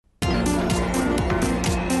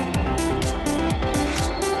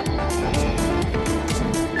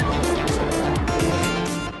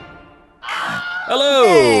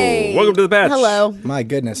Welcome to the patch. Hello. My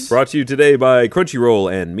goodness. Brought to you today by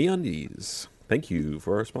Crunchyroll and MeUndies. Thank you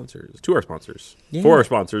for our sponsors. To our sponsors. Yeah. For our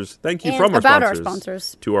sponsors. Thank you And from our about sponsors. our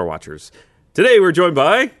sponsors. To our watchers. Today we're joined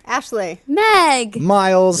by Ashley. Meg.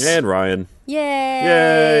 Miles. and Ryan.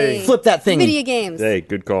 Yay. Flip that thing. Video games. Hey,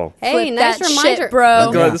 good call. Hey, Flip nice that reminder. shit, bro.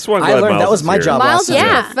 Glad- This one, I glad learned Miles that was is my here. job Miles last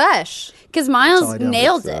is time. fresh. Because That's all Miles I do.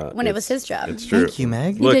 nailed It's, it when it was his job. It's true. Thank you,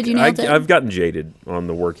 Meg. Look, did, you nailed it. I've gotten jaded on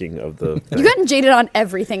the working of the thing. You've gotten jaded on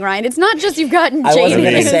everything, Ryan. It's not just you've gotten I jaded. wasn't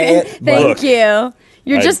going to say it. but Thank Look, you.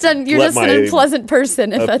 You're I just an let my- unpleasant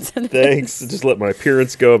person. If that's what it Thanks. is. Just let my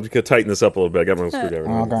appearance go. I'm just going to tighten this up a little bit. I got my screwdriver.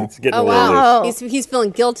 Okay. It's getting Oh, a little wow. loose. He's feeling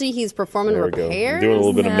guilty. He's performing There we go. I'm repairs. doing a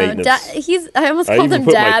little bit of No, maintenance. I almost I called even him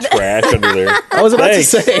put Dad. my trash under there. I was about Thanks.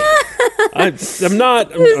 to say. I'm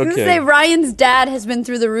not. I was gonna Okay. say Ryan's dad has been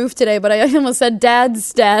through the roof today, but I almost said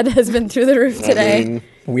Dad's dad has been through the roof today. I mean,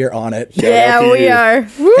 We're on it. out Yeah, to we you. are.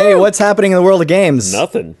 Hey, what's happening in the world of games?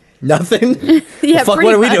 nothing. Nothing? Yeah, Fuck, pretty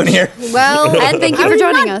what are we much. doing here? Well, And thank you I for mean,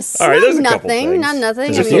 joining not- us. All right, there's a couple nothing. things. Not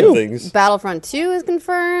nothing. There's I some mean, things. Battlefront 2 is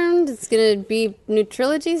confirmed. It's going to be new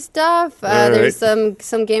trilogy stuff. All There's right.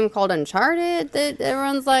 some game called Uncharted that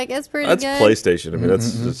everyone's like, it's pretty That's good. PlayStation. I mean,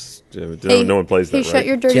 that's just no one plays that. Hey, right? shut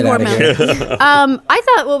your dirty Get whore outta mouth. I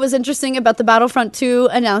thought what was interesting about the Battlefront 2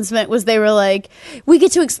 announcement was they were like, we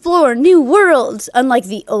get to explore new worlds, unlike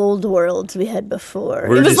the old worlds we had before.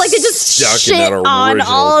 We're it was just like they just stuck in that shit on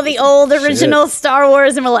original all of the old original Star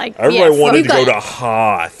Wars, and we're like, Everybody yes, wanted we've to go got- to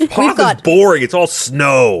Hoth. Hoth is got- boring. It's all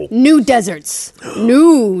snow. New deserts,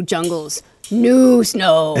 new jungles, new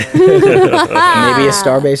snow. Maybe a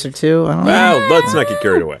starbase or two? I don't know. Well, let's not get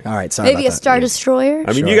carried away. All right, sorry maybe a about that. Star Destroyer.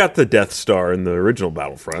 I mean, you got the Death Star in the original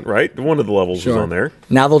Battlefront, right? One of the levels was on there.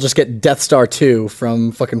 Now they'll just get Death Star 2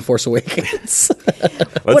 from fucking Force Awakens.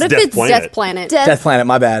 That's What if Death it's Planet. Death Planet? Death Planet,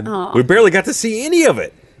 my bad. We barely got to see any of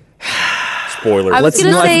it. Spoiler. I was Let's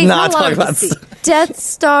gonna not, say- not How long talk to about see? Death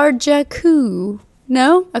Star Jakku.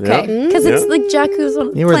 No? Okay. Yeah. Because it's like Jakku's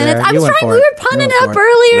on You were planet. there. I You was went trying, for we it. were punning You went up for it.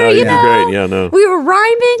 earlier, No, you you did know? great. Yeah, no. We were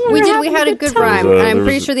rhyming. We were had a good rhyme, There was and I'm there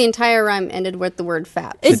pretty was- sure the entire rhyme ended with the word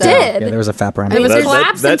fap. It So did. Yeah, there was a FAP rhyme. It was That-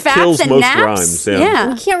 claps that and faps kills and most naps. rhymes,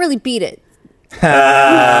 yeah. You can't really beat it.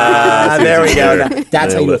 There we go.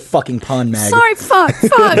 That's how Nailed you do a it. fucking pun, Meg. Sorry, fuck.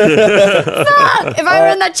 Fuck. If I were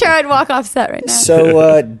in that chair, I'd walk off set right now.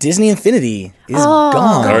 So Disney Infinity is gone.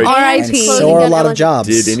 All right. R.I.P. And so are a lot of jobs.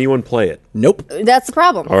 Did anyone play it? Nope. That's the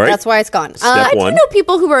problem. All right. That's why it's gone. Step I do one. know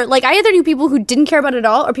people who were like, I either knew people who didn't care about it at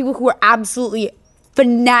all, or people who were absolutely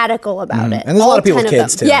fanatical about it. And there's a lot of people with 10 of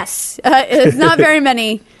kids, them. too. Yes, it's not very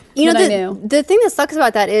many. You know, that I knew. the thing that sucks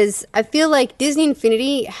about that is I feel like Disney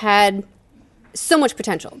Infinity had so much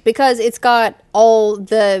potential because it's got all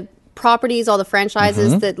the properties, all the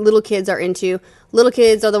franchises that little kids are into. Little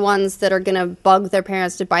kids are the ones that are going to bug their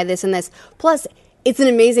parents to buy this and this. Plus, it's an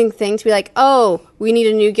amazing thing to be like, oh, we need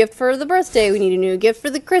a new gift for the birthday. We need a new gift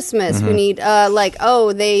for the Christmas. We need, they've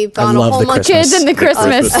gone a love whole the month. Christmas. Kids and the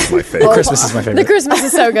Christmas. Christmas is my favorite. Christmas is my favorite. The Christmas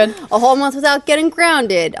is so good. A whole month without getting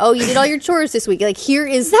grounded. Oh, you did all your chores this week. Like, here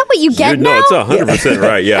is Is that what you get No, now? it's 100%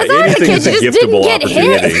 right. Yeah, I was a anything kid, is a you just didn't giftable get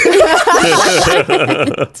hit.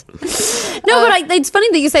 opportunity. No, but it's funny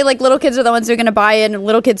that you say like little kids are the ones who are going to buy it, and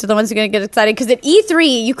little kids are the ones who are going to get excited. Because at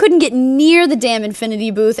E3, you couldn't get near the damn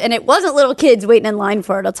Infinity booth, and it wasn't little kids waiting in line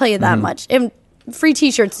for it. I'll tell you that much. And free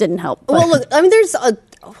T-shirts didn't help. Well, look, I mean, there's a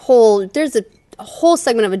whole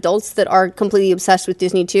segment of adults that are completely obsessed with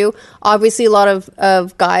Disney too. Obviously, a lot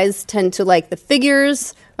of guys tend to like the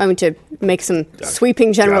figures. I mean, to make some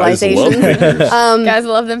sweeping generalizations. Guys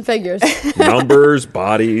love them figures. Numbers,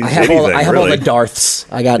 bodies, I have anything, all really. the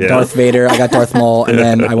Darths. I got Yeah. Darth Vader, I got Darth Maul, and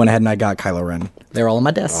then I went ahead and I got Kylo Ren. They're all on my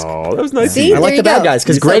desk. Oh, that was nice. See? I There like you the bad go. guys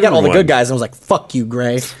because You Gray said got all the one. good guys, and I was like, "Fuck you,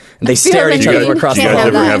 Gray!" And they stare at each like other you across the You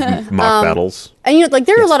can't guys hall. have ever that. have mock battles? And you know, like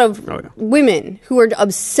there are a lot of Oh, yeah. women who are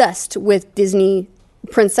obsessed with Disney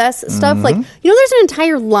princess stuff. Like, you know, there's an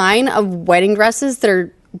entire line of wedding dresses that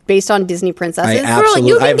are based on Disney princesses. I Girl,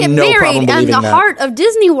 you Absolutely. I can have get no married problem in believing the that. heart of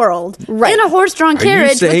Disney World Right. in a horse-drawn Are you carriage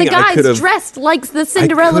with the saying I guys could've- dressed like the I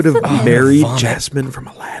Cinderella could have footman. married Jasmine from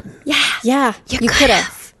Aladdin. Yeah, you could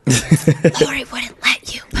have. Lori wouldn't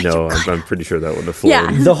let you. But No, I'm pretty sure that wouldn't have flown.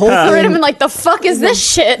 Yeah. The whole Throw it thing. in like, the fuck is this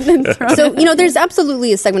shit? And throw it So, you know, there's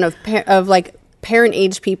absolutely a segment of like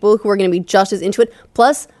parent-age people who are going to be just as into it.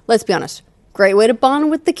 Plus, let's be honest, great way to bond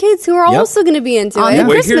with the kids who are Yep. also going to be into On it. the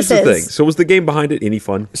Wait, here's the thing. Christmases. So was the game behind it any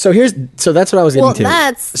fun? So that's what I was getting Well, to.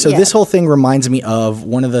 that's- so yeah. this whole thing reminds me of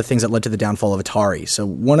one of the things that led to the downfall of Atari. So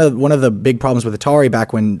one of the big problems with Atari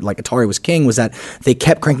back when like Atari was king was that they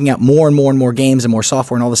kept cranking out more and more and more games and more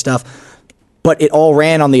software and all this stuff. but it all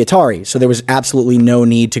ran on the Atari, so there was absolutely no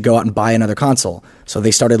need to go out and buy another console. So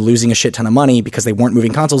they started losing a shit ton of money because they weren't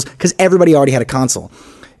moving consoles because everybody already had a console.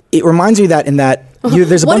 It reminds me that there's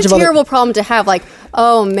a bunch of What other... a terrible problem to have. Like,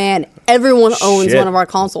 oh man, everyone owns Shit. one of our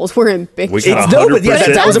consoles. We're in big We trouble. got No, but yeah,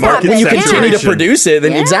 100% that was a part market when you continue to saturation. produce it.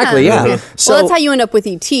 Then exactly, yeah. So Well, that's how you end up with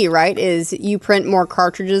ET, right? Is you print more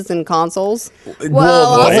cartridges than consoles.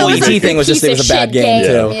 well, the also whole it was ET a thing was just it piece was a of bad shit game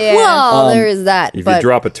too. Yeah. Well, there is that. If but you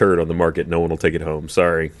drop a turd on the market, no one will take it home.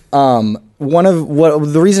 Sorry.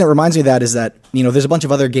 The reason it reminds me of that is that there's a bunch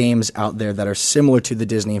of other games out there that are similar to the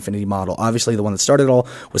Disney Infinity model. Obviously, the one that started it all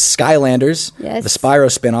was Skylanders, Yes. the Spyro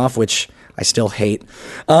spinoff, which I still hate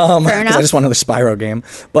because I enough. just want another Spyro game.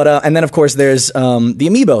 But and then of course there's the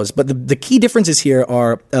Amiibos. But the key differences here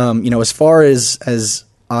are as far as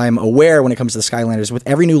I'm aware when it comes to the Skylanders, with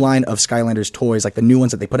every new line of Skylanders toys, like the new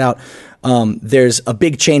ones that they put out, there's a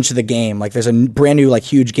big change to the game. Like there's a brand new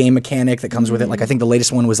huge game mechanic that comes with it. Like I think the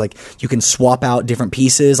latest one was you can swap out different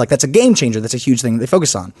pieces. Like that's a game changer. That's a huge thing that they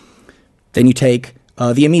focus on. Then you take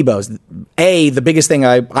the Amiibos. The biggest thing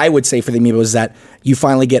I would say for the Amiibos is that you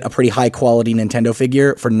finally get a pretty high quality Nintendo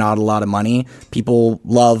figure for not a lot of money. People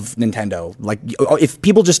love Nintendo. Like if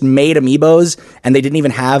people just made Amiibos and they didn't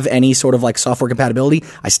even have any sort of software compatibility,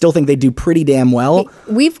 I still think they do pretty damn well.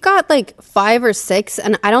 we've got 5 or 6,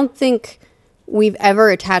 and I don't think we've ever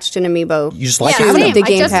attached an Amiibo. You just like to having them. the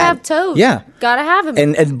I just gamepad. have Toad. Yeah. Gotta have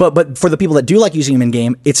him. But for the people that do like using them in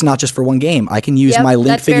game, it's not just for one game. I can use Yep, my Link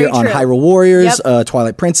that's figure very on true. Hyrule Warriors, Yep.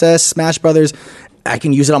 Twilight Princess, Smash Brothers. I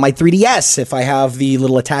can use it on my 3DS if I have the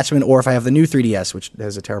little attachment, or if I have the new 3DS, which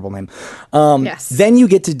has a terrible name. Yes. Then you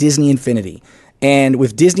get to Disney Infinity, and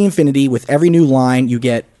with Disney Infinity, with every new line, you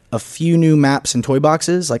get a few new maps and toy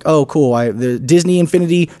boxes. Like, oh, cool! The Disney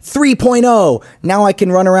Infinity 3.0. Now I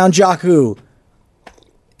can run around Jakku.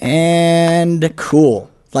 And cool.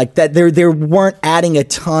 Like that, they weren't adding a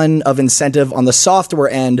ton of incentive on the software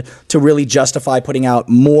end to really justify putting out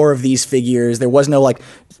more of these figures. There was no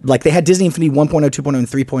like they had Disney Infinity 1.0, 2.0, and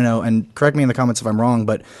 3.0. And correct me in the comments if I'm wrong,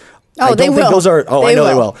 but I don't they think will. those are. Oh, I They know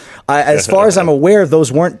they will. will. As far as I'm aware,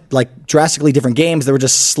 those weren't drastically different games. They were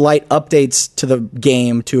just slight updates to the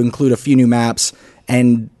game to include a few new maps,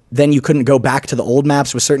 and then you couldn't go back to the old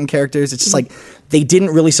maps with certain characters. It's just they didn't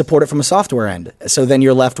really support it from a software end. So then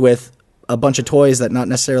you're left with a bunch of toys that not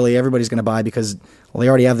necessarily everybody's going to buy because, they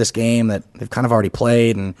already have this game that they've kind of already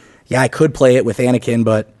played. And yeah, I could play it with Anakin,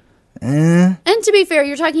 but And to be fair,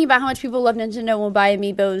 you're talking about how much people love Nintendo and will buy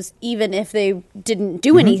Amiibos even if they didn't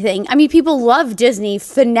do anything. I mean, people love Disney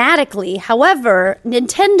fanatically. However,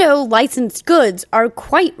 Nintendo licensed goods are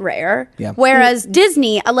quite rare. Yeah. Whereas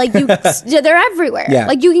Disney, they're everywhere. Yeah.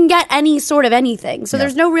 Like you can get any sort of anything. So Yeah.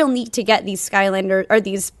 there's no real need to get these Skylander or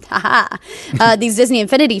these these Disney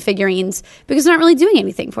Infinity figurines because they're not really doing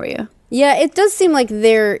anything for you. Yeah, it does seem like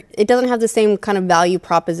it doesn't have the same kind of value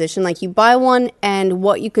proposition. Like you buy one and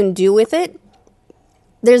what you can do with it,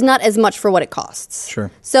 there's not as much for what it costs.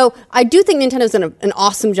 Sure. So I do think Nintendo's done an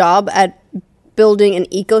awesome job at building an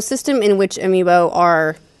ecosystem in which Amiibo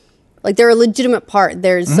are, they're a legitimate part.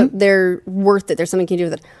 They're worth it. There's something you can do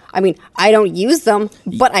with it. I mean, I don't use them,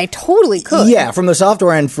 but I totally could. yeah, from the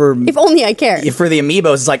software end If only I cared. for the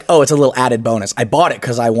Amiibos, it's it's a little added bonus. I bought it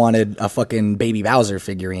because I wanted a fucking Baby Bowser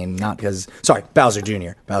figurine, not because... Sorry, Bowser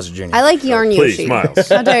Jr. Bowser Jr. I like Yarn Please, Yoshi. Miles.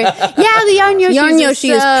 How dare you. Yeah, the Yarn Yoshi. Yarn Yoshi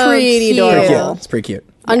is pretty adorable. Yeah, it's pretty cute.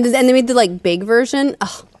 And they made the big version.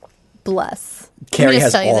 Oh, bless. Carrie just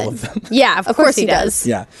has tell you all that- of them. Yeah, of course he does.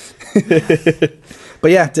 Yeah. But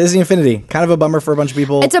yeah, Disney Infinity. Kind of a bummer for a bunch of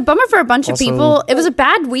people. It's a bummer for a bunch Also- of people. It was a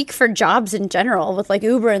bad week for jobs in general with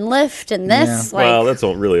Uber and Lyft and this. Well, that's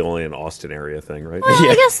really only an Austin area thing, right?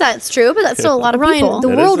 Well, I guess that's true, but that's still a lot of people. Ryan, the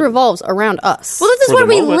That world is- revolves around us. well, this is For where the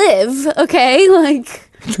we moment. live, okay? You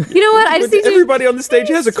know what? I just need to. Everybody on the stage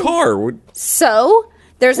has a car. So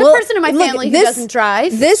there's a Well, person in my look, family who this- doesn't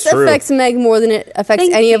drive. This True. affects Meg more than it affects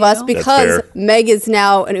Thank any of us you. That's because fair. Meg is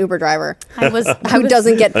now an Uber driver who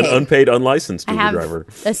doesn't get An paid. unpaid, unlicensed I Uber have driver.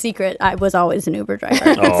 a secret. I was always an Uber driver.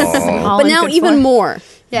 Aw. But now even more.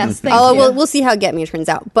 Yes, thank Although you. we'll see how Get Me turns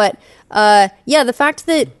out. But yeah, the fact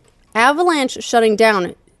that Avalanche shutting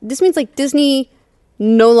down, this means Disney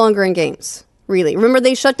no longer in games. Really, remember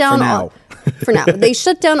they shut down For now. for now. They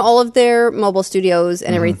shut down all of their mobile studios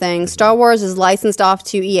and everything. Star Wars is licensed off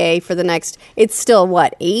to EA for the next. It's still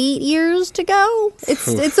 8 years to go.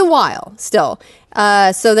 It's a while still.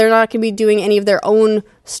 So they're not going to be doing any of their own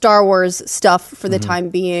Star Wars stuff for the time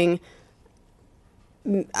being.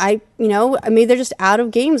 Maybe they're just out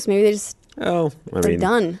of games. Maybe they just Oh, I They're mean,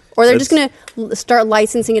 done. Or they're just that's- going to start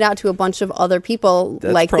licensing it out to a bunch of other people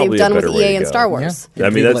That's like they've probably a done with better way to EA and go. Star Wars. Yeah. I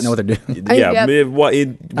mean, People that's that know what they're doing. Yeah, Yep. I mean, why say try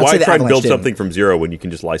the and build Avalanche something didn't. from zero when you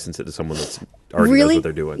can just license it to someone that's already Really? knows what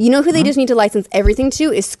they're doing? You know who they just need to license everything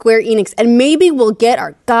to is Square Enix. And maybe we'll get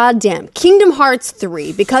our goddamn Kingdom Hearts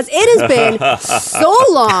 3 because it has been so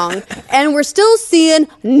long and we're still seeing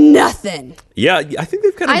nothing. Yeah, I think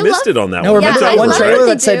they've kind of I missed love- it on that No, one. remember Yeah, that I one love trailer what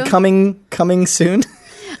that they said do. coming soon?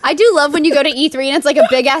 I do love when you go to E3 and it's like a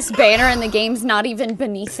big ass banner and the game's not even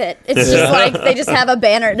beneath it. It's just like they just have a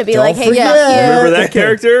banner to be Don't like, hey, forget. fuck you. Remember that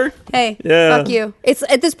character? Hey, Yeah. fuck you. It's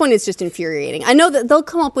at this point, it's just infuriating. I know that they'll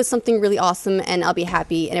come up with something really awesome, and I'll be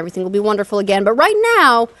happy, and everything will be wonderful again. But right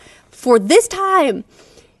now, for this time,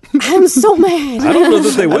 I'm so mad. I don't know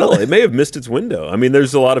that they will. It may have missed its window. I mean,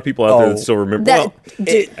 there's a lot of people out there that still remember. That-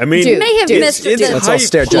 I mean, dude, may have missed it. its Let's all hype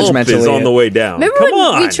stare pump is judgmentally on the way down. Remember Come when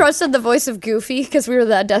on. we trusted the voice of Goofy because we were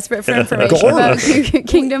that desperate for information about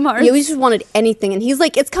Kingdom Hearts? Yeah, we just wanted anything, and he's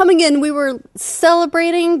like, "It's coming in." We were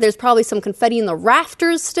celebrating. There's probably some confetti in the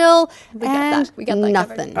rafters still, got that. and We got that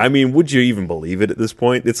nothing. I mean, would you even believe it at this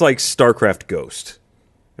point? It's like StarCraft Ghost.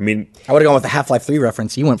 I mean, I would have gone with the Half-Life 3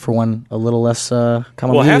 reference. You went for one a little less common.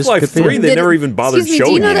 well, used. Half-Life Good for you. 3, they Did- never even bothered Excuse me, showing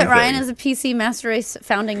do you know that anything. Ryan is a PC Master Race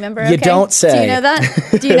founding member? You okay? don't Do say. you know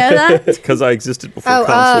that? Do you know that? Because I existed before Oh,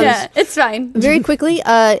 consoles. Yeah, it's fine. Very quickly,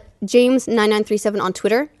 James9937 on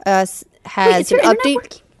Twitter has is an your internet update.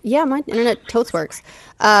 working? Yeah, my internet totes works.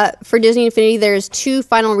 For Disney Infinity, there's 2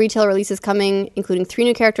 final retail releases coming, including 3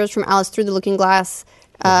 new characters from Alice Through the Looking Glass.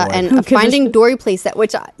 And a Finding Dory playset,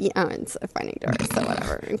 which it's a Finding Dory, so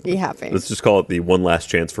whatever. Be happy. Let's just call it the One Last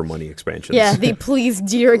Chance for Money expansions. Yeah, the please,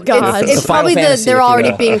 dear God. It's The Final probably Fantasy, they're if you already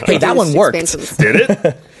will. being Hey, that one produced worked. expansions. Did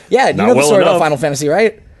it? Yeah, you Not know the well story enough. about Final Fantasy,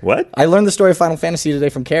 right? What? I learned the story of Final Fantasy today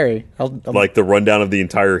from Carrie. Like the rundown of the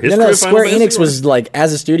entire history No, of Final Square Fantasy? Enix was like,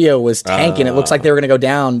 as a studio, was tanking. It looks like they were going to go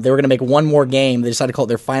down. They were going to make one more game. They decided to call it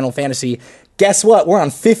their Final Fantasy. Guess what? We're on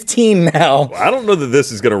 15 now. I don't know that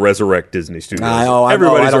this is going to resurrect Disney Studios. I don't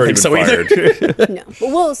Everybody's already think been so fired. No, but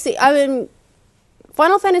we'll see. I mean,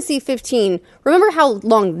 Final Fantasy 15. Remember how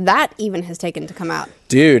long that even has taken to come out?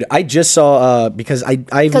 Dude, I just saw, because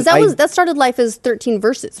Because that started life as 13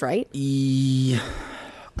 verses, right?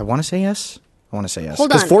 I want to say yes. Hold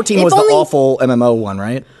on. 14 If was only- the awful MMO one,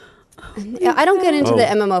 right? Yeah, I don't get into the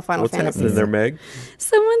MMO Final What's Fantasy. happening there, Meg?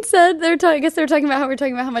 Someone said I guess they were talking about how we're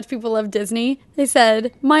talking about how much people love Disney. They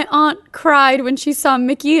said my aunt cried when she saw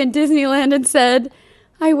Mickey in Disneyland and said,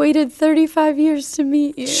 "I waited 35 years to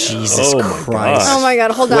meet you." Jesus Oh my Christ. God. Oh my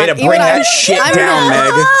god, hold on. Way to You bring know, that shit down,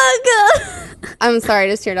 Meg. I'm sorry, I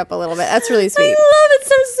just teared up a little bit. That's really I sweet. love it,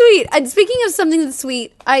 so sweet. And speaking of something that's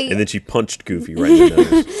sweet, And then she punched Goofy right in the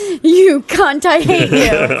nose. you cunt, I hate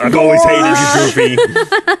you. I've always hated you,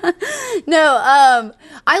 Goofy. No,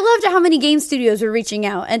 I loved how many game studios were reaching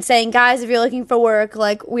out and saying, guys, if you're looking for work,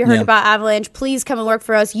 like we heard Yeah. about Avalanche, please come and work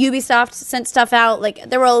for us. Ubisoft sent stuff out. Like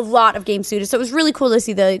there were a lot of game studios, so it was really cool to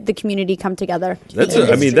see the community come together. That's The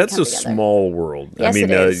a, I mean, industry that's come a together. small world. Yes, I mean,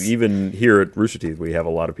 it is. even here at Rooster Teeth, we have a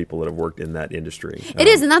lot of people that have worked in that industry. It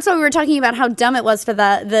is, and that's why we were talking about how dumb it was for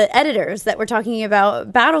the editors that were talking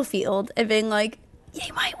about Battlefield and being like, "They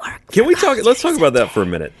might work." Can we talk? Let's talk about that for a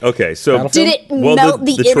minute. Okay, so Battlefield? Did it melt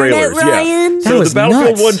the internet, trailers, Ryan? Yeah. That So was the Battlefield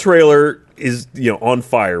nuts. 1 trailer is on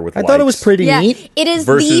fire with. I thought it was likes. pretty Yeah, neat. it is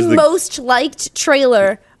Versus the the- most liked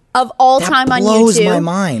trailer of all That time on blows YouTube. my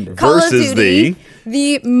mind. Call Versus of Duty,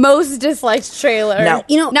 the most disliked trailer. Now-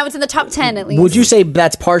 now it's in the top 10 at least. Would you say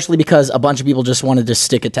that's partially because a bunch of people just wanted to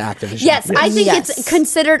stick it to Activision? Yes, I think Yes. it's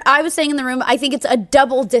considered. I was saying in the room, I think it's a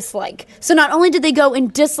double dislike. So not only did they go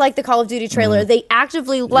and dislike the Call of Duty trailer, they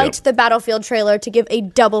actively liked the Battlefield trailer to give a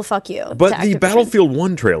double fuck you. But to the Activision. Battlefield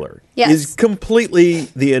 1 trailer Yes. is completely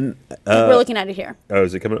the. We're looking at it here. Oh,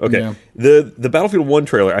 is it coming? Okay. Yeah. The Battlefield 1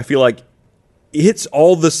 trailer, I feel like hits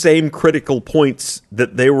all the same critical points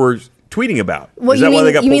that they were tweeting about. What, is you that why mean-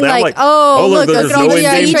 they got you pulled mean down? like, oh, look, there's look at all no the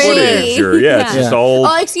in-game training. footage. Or, it's just all.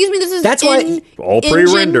 Oh, excuse me. This is That's why- all engine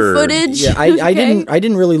pre-rendered. footage. Yeah, I Okay.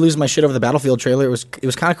 didn't really lose my shit over the Battlefield trailer. It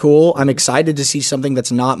was kind of cool. I'm excited to see something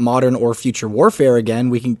that's not modern or future warfare again.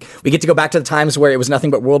 We get to go back to the times where it was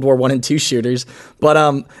nothing but World War I and II shooters. But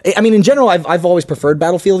I mean, in general, I've always preferred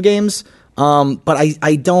Battlefield games. But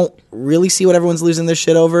I don't really see what everyone's losing their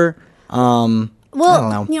shit over. Well, I don't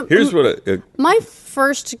know. you know, Here's what my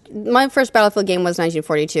first Battlefield game was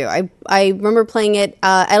 1942. I remember playing it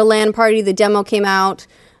at a LAN party. The demo came out.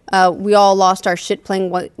 We all lost our shit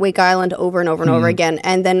playing Wake Island over and over and over again.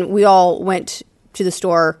 And then we all went to the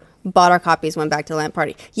store, bought our copies, went back to the LAN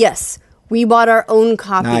party. Yes, we bought our own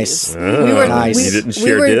copies. Nice. We were, Nice. You didn't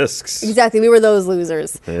share discs. Exactly. We were those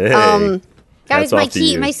losers. Hey. Guys, Hats off to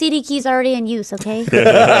you. my CD key's already in use, okay?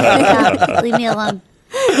 Yeah, leave me alone.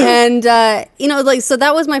 And so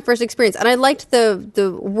that was my first experience, and I liked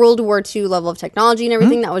the World War II level of technology and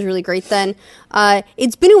everything. That was really great. Then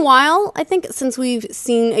it's been a while, I think, since we've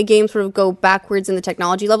seen a game sort of go backwards in the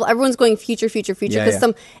technology level. Everyone's going future because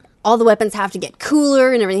all the weapons have to get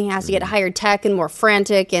cooler and everything has to get higher tech and more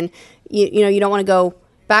frantic, and you don't want to go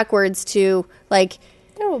backwards to like.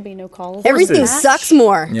 There will be no calls. Everything sucks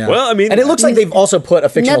more. Yeah. Well, I mean, and it looks like they've also put a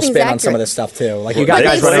fictional Nothing's spin on some accurate. of this stuff too. Like you got They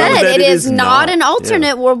guys They running running. around. said That it it is is not not. an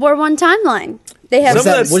alternate World War I timeline. They have some of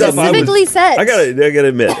that stuff I was- specifically said. I gotta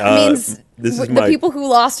admit, means this is the my people who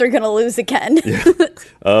lost are going to lose again.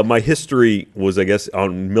 my history was, I guess,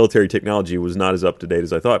 on military technology was not as up to date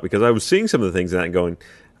as I thought, because I was seeing some of the things in that and going,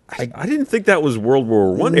 I didn't think that was World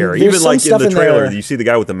War I era. There's Even some like in stuff the in trailer, there. you see the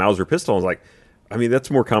guy with the Mauser pistol. I was like, I mean,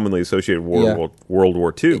 that's more commonly associated with Yeah. World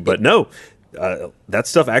War II. But no, that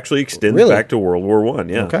stuff actually extends Really? back to World War I.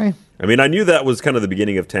 Yeah. Okay. I mean, I knew that was kind of the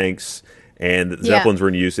beginning of tanks and that Zeppelins were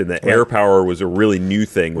in use, and that air power was a really new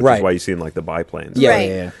thing, which Right. is why you see in like the biplanes. Yeah, right.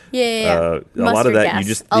 yeah. Yeah. A lot of Mustard that, gas. you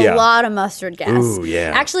just- a yeah. lot of mustard gas. Ooh,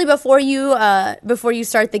 yeah. Actually, before you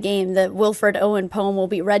start the game, the Wilfred Owen poem will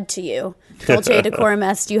be read to you. Dulce decorum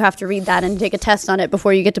est. You have to read that and take a test on it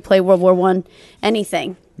before you get to play World War I.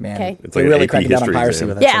 Anything. Man, Okay. It's they're like an really AP cracking down on history piracy exam.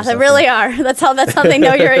 with that. Yeah, sort they of really stuff. are. That's how they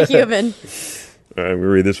know you're a human. All right, let me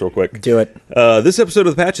read this real quick. Do it. This episode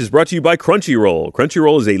of The Patch is brought to you by Crunchyroll.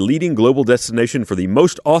 Crunchyroll is a leading global destination for the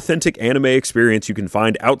most authentic anime experience you can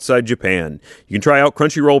find outside Japan. You can try out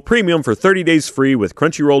Crunchyroll Premium for 30 days free with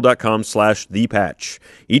crunchyroll.com/thepatch.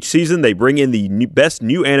 Each season, they bring in the best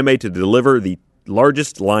new anime to deliver the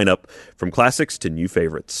largest lineup from classics to new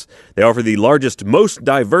favorites. They offer the largest, most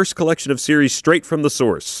diverse collection of series straight from the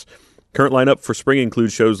source. Current lineup for spring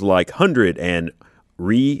includes shows like 100 and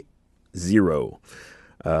Zero.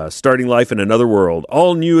 Starting Life in Another World.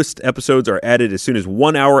 All newest episodes are added as soon as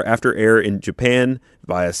 1 hour after air in Japan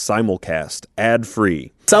via simulcast,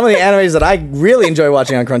 ad-free. Some of the animes that I really enjoy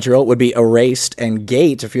watching on Crunchyroll would be Erased and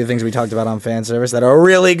Gate, a few things we talked about on fan service that are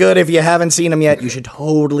really good. If you haven't seen them yet, you should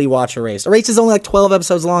totally watch Erased. Erased is only like 12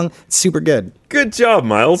 episodes long. It's super good. Good job,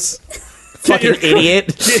 Miles. Fucking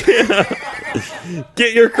idiot.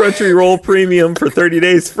 Get your Crunchyroll Premium for 30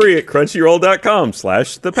 days free at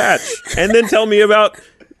crunchyroll.com/thepatch. And then tell me about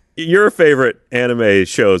your favorite anime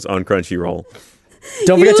shows on Crunchyroll.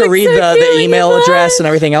 Don't You forget to look read so the cute when email you address laugh. and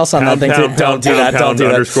everything else on that thing too. Don't do that. Don't do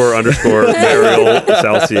that. __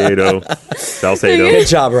 Mariel Salcedo. Good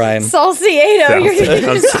job, Ryan. Salcedo. You're taking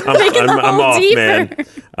the I'm whole off, deeper. man.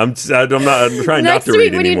 I'm trying not Next to week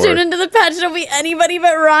read when anymore. you tune into the patch, it'll be anybody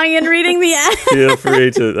but Ryan reading the ad. Feel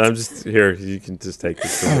free to. I'm just here. You can just take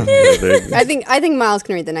this. I think Miles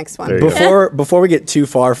can read the next one. There you go. Before we get too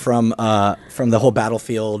far from the whole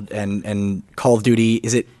Battlefield and Call of Duty,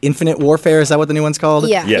 is it Infinite Warfare? Is that what the new one's called?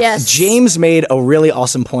 Yeah. Yes. James made a really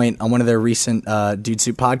awesome point on one of their recent Dude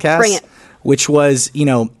Soup podcasts. Bring it. Which was,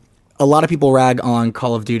 a lot of people rag on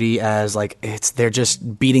Call of Duty as like they're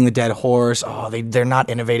just beating the dead horse. Oh, they're not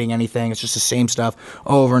innovating anything. It's just the same stuff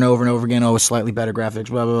over and over and over again. Oh, with slightly better graphics.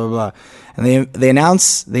 Blah blah blah blah. And they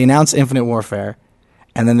announce Infinite Warfare,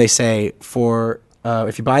 and then they say if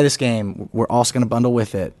you buy this game, we're also going to bundle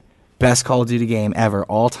with it best Call of Duty game ever,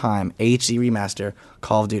 all time, HD remaster,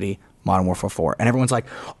 Call of Duty Modern Warfare 4. And everyone's like,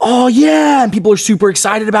 oh yeah, and people are super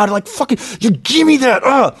excited about it. Like fucking, you give me that.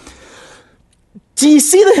 Do you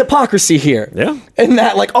see the hypocrisy here? Yeah. And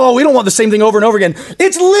that, like, oh, we don't want the same thing over and over again.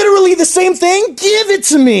 It's literally the same thing. Give it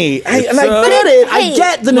to me. I get it. I hey,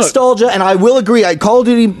 get the nostalgia, and I will agree. Call of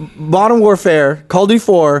Duty Modern Warfare, Call of Duty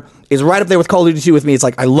 4 is right up there with Call of Duty 2 with me. It's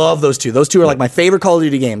like, I love those two. Those two are like my favorite Call of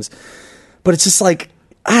Duty games. But it's just like,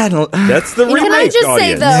 I don't. That's the remake Can I just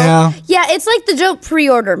say audience. though? Yeah. It's like the joke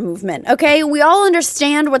pre-order movement. Okay, we all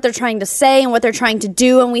understand what they're trying to say and what they're trying to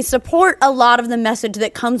do, and we support a lot of the message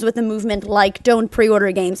that comes with a movement like don't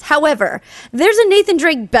pre-order games. However, there's a Nathan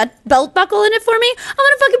Drake belt buckle in it for me. I'm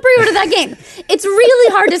gonna fucking pre-order that game. It's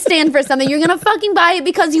really hard to stand for something. You're gonna fucking buy it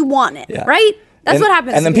because you want it, Yeah. right? That's And- what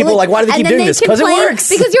happens. and then people are like, why do they keep doing this? 'Cause it complain works.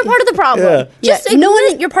 Because you're part of the problem. Yeah. Just Yeah, admit no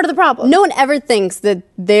one- you're part of the problem. No one ever thinks that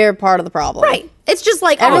they're part of the problem. Right. It's just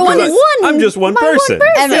like Everyone everyone is- I'm just one my person.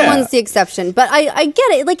 Everyone's Yeah. the exception. But I get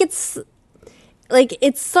it.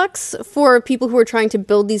 It sucks for people who are trying to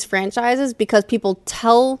build these franchises because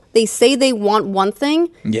they say they want one thing,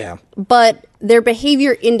 Yeah. but their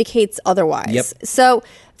behavior indicates otherwise. Yep. So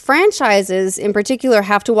franchises in particular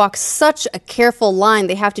have to walk such a careful line.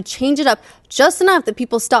 They have to change it up just enough that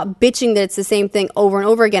people stop bitching that it's the same thing over and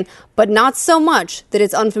over again, but not so much that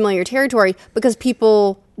it's unfamiliar territory because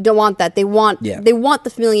people don't want that. They want Yeah. the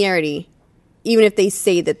familiarity even if they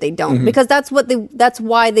say that they don't, because that's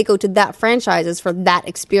why they go to that franchise, is for that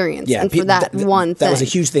experience and for that one thing. That was a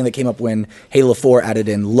huge thing that came up when Halo 4 added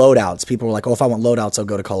in loadouts. People were like, "Oh, if I want loadouts, I'll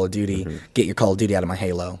go to Call of Duty. Get your Call of Duty out of my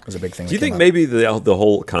Halo." It was a big thing. Do you think maybe the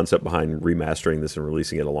whole concept behind remastering this and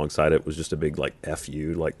releasing it alongside it was just a big like F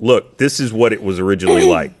you? Like, look, this is what it was originally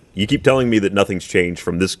like. You keep telling me that nothing's changed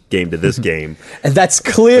from this game to this game. And that's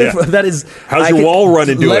clear. Yeah. That is. How's your wall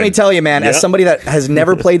running doing? Let me tell you, man, as somebody that has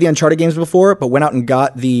never played the Uncharted games before, but went out and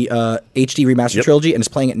got the HD remastered trilogy and is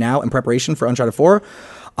playing it now in preparation for Uncharted 4,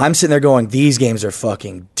 I'm sitting there going, these games are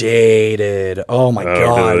fucking dated. Oh my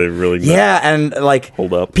God. They really yeah, and like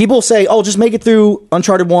hold up. People say, oh, just make it through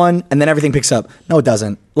Uncharted 1 and then everything picks up. No, it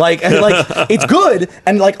doesn't. Like it's good.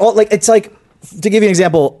 And it's like, to give you an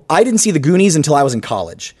example, I didn't see The Goonies until I was in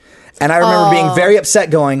college. And I remember being very upset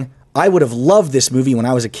going, I would have loved this movie when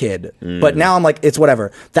I was a kid. But now I'm like, it's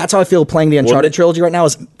whatever. That's how I feel playing the Uncharted trilogy right now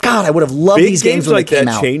is, God, I would have loved these games when like they came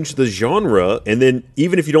that out. change the genre. And then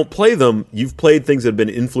even if you don't play them, you've played things that have been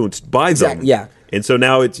influenced by them. Yeah. And so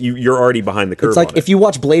now you're already behind the curve. It's like if you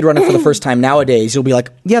watch Blade Runner for the first time nowadays, you'll be like,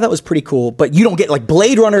 yeah, that was pretty cool. But you don't get like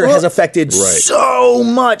Blade Runner has affected so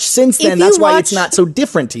much since then. That's why it's not so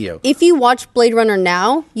different to you. If you watch Blade Runner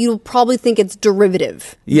now, you'll probably think it's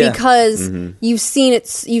derivative because you've seen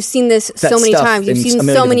it. You've seen this so many times. You've seen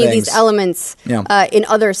so many of these elements in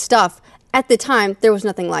other stuff. At the time, there was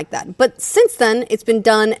nothing like that. But since then, it's been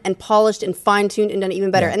done and polished and fine-tuned and done even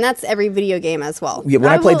better. And that's every video game as well. Yeah,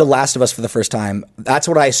 when I played The Last of Us for the first time, that's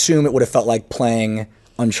what I assume it would have felt like playing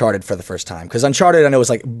Uncharted for the first time. Because Uncharted, I know, is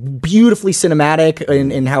like beautifully cinematic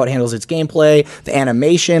in how it handles its gameplay, the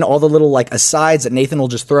animation, all the little like asides that Nathan will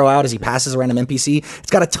just throw out as he passes a random NPC.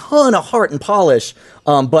 It's got a ton of heart and polish.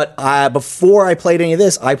 But before I played any of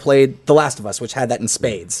this, I played The Last of Us, which had that in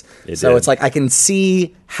spades. It's like I can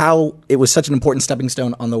see how it was such an important stepping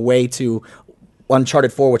stone on the way to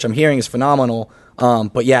Uncharted 4, which I'm hearing is phenomenal.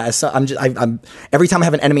 But yeah, I'm every time I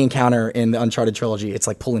have an enemy encounter in the Uncharted trilogy, it's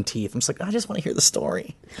like pulling teeth. I'm just like, I just want to hear the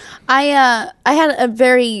story. I had a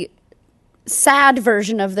very sad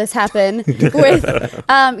version of this happen with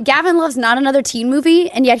Gavin loves Not Another Teen Movie,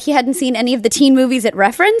 and yet he hadn't seen any of the teen movies it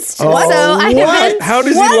referenced. Oh, so I have been, how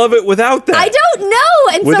does he love it without that? I don't know.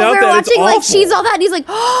 And Without so we're that, it's watching like awful. She's All That, and he's like,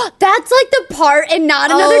 oh, that's like the part in Not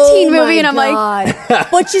Another Teen Movie, and I'm like,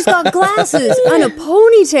 but she's got glasses and a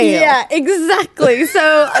ponytail. yeah, exactly.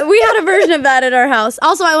 So we had a version of that at our house.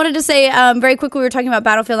 Also, I wanted to say very quickly, we were talking about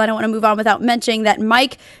Battlefield. I don't want to move on without mentioning that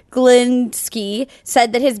Mike Glinsky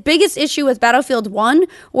said that his biggest issue with Battlefield 1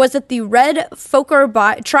 was that the red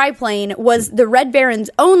Fokker triplane was the Red Barons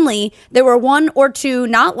only. There were one or two,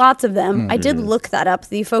 not lots of them. I did look that up.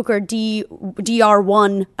 The Fokker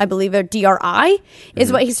DR1, I believe, or DRI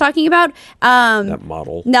is what he's talking about. That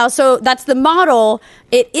model. Now, so that's the model.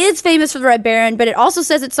 It is famous for the Red Baron, but it also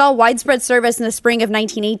says it saw widespread service in the spring of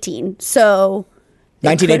 1918. So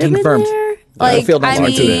 1918 confirmed. Like, Battlefield I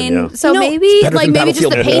 1918. mean, so You know, maybe, better like, than maybe just the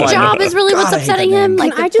Battlefield paint 1. job is really God, what's I hate that upsetting name. him.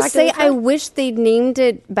 Like, Can I the just fact say, that I wish they'd named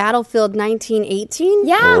it Battlefield 1918?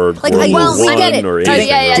 yeah, Or like, World well, War I get it. One or Yeah, anything,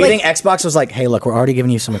 yeah, Do you like, think Xbox was like, hey, look, we're already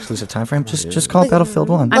giving you some exclusive time frame? Just call it Battlefield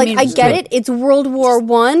 1. Like, mean, I just get do it. It's World War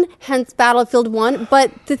One, hence Battlefield 1.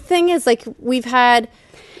 But the thing is, like, we've had,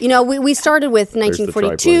 you know, we started with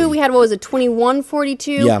 1942. triplane. We had, what was it,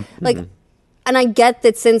 2142? Yeah. Like, and I get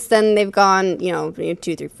that since then they've gone, you know, 2,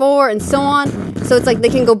 3, 4, and so on. So it's like they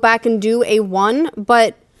can go back and do a 1,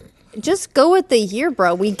 but just go with the year,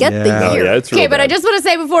 bro. We get the year. Yeah, it's real okay, but bad. I just want to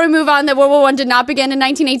say before we move on that World War I did not begin in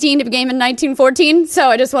 1918. It began in 1914. So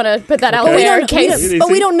I just want to put that out there in case. But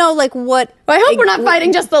we don't know, like, what. I hope we're not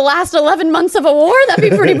fighting just the last 11 months of a war.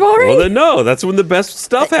 That'd be pretty boring. Well, then no. That's when the best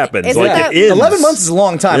stuff happens. Isn't Like that- it ends. 11 months is a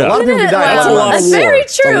long time. Yeah. A lot of people die. That's a lot of that's war. very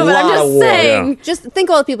It's a true, but I'm lot of just war. saying. Just think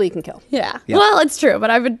of all the people you can kill. Yeah. Well, it's true, but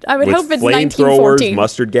I would With hope it's flamethrowers, 1914.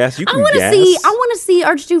 mustard gas. You I can want to gas. see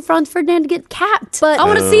Archduke Franz Ferdinand get capped. But- I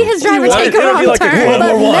want to see his driver What? take a It'll wrong be like a turn. World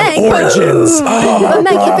But War Meg, Origins. but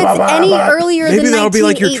Meg, if it's any earlier Maybe than that'll be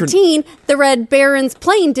like your 1918, the Red Baron's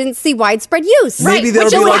plane didn't see widespread use. Right, Maybe that'll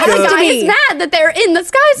which be is like why a- the guy is mad that they're in the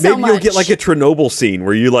sky so Maybe much. you'll get like a Chernobyl scene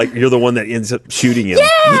where you're the one that ends up shooting him.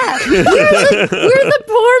 Yeah, we're the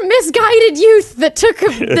poor misguided youth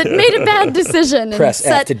that made a bad decision. And Press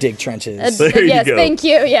F set, to dig trenches. There you yes, go. thank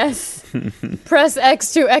you. Yes, press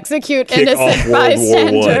X to execute Kick off innocent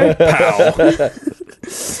World War bystander. I. Pow.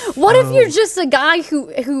 What if you're just a guy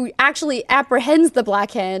who actually apprehends the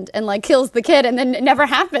Black Hand and like kills the kid, and then it never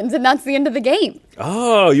happens, and that's the end of the game?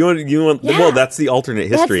 Oh, you want? Yeah. Well, that's the alternate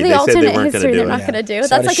history. That's the They said they alternate weren't going to history do they're it. not going to do. So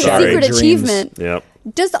That's to like a shatter secret dreams. achievement. Yep.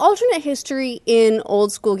 Does the alternate history in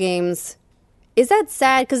old school games, is that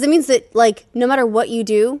sad? Because it means that, like, no matter what you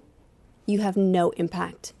do, you have no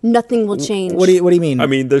impact. Nothing will change. What do you mean? I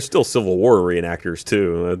mean, there's still Civil War reenactors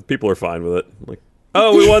too. People are fine with it. Like,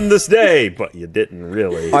 oh, we won this day, but you didn't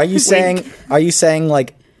really. Are you saying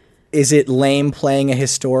like, is it lame playing a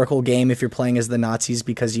historical game if you're playing as the Nazis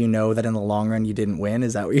because you know that in the long run you didn't win?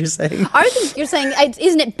 Is that what you're saying? I think you're saying,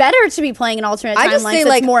 isn't it better to be playing an alternate I just timeline say, that's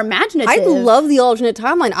like, more imaginative? I love the alternate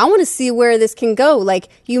timeline. I want to see where this can go. Like,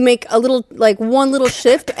 you make a little, like, one little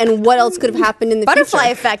shift, and what else could have happened in the Butterfly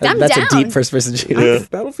future. effect. I'm That's down. a deep first-person shooter. Yeah.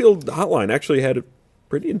 Battlefield Hotline actually had a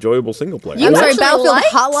pretty enjoyable single player. You I'm sorry, actually Battlefield liked-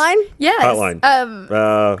 Hotline? Yes. Hotline.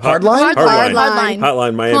 Hardline? Hardline.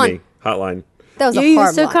 Hotline Miami. Hotline. That was You a hard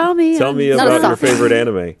used to line. call me. Tell me Not a about your soft line. favorite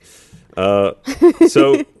anime.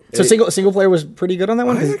 So So single player was pretty good on that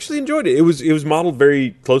one? I actually enjoyed it. It was modeled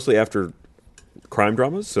very closely after crime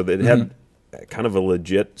dramas, so that it had kind of a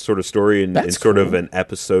legit sort of story and That's sort of cool. an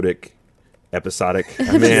episodic.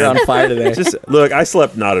 You're Man, on fire today. just look. I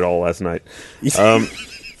slept not at all last night.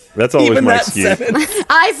 That's always Even my that excuse. sentence.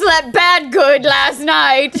 I slept bad good last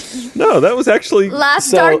night. No, that was actually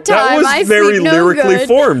Last dark that time, was I very sleep no lyrically good.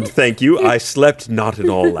 formed. Thank you. I slept not at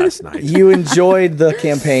all last night. You enjoyed the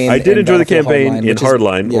campaign. I did in enjoy the Battlefield campaign Hardline, in which is-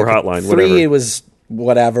 Hardline or Hotline, 3, whatever. it was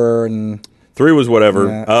whatever, and 3 was whatever.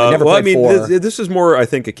 Yeah, I never well, I played mean, 4. this is more, I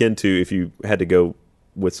think, akin to if you had to go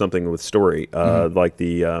with something with story, like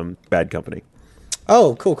the Bad Company.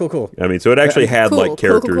 oh, cool. I mean, so it actually had Cool, like cool,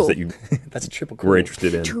 characters cool. that you That's a triple were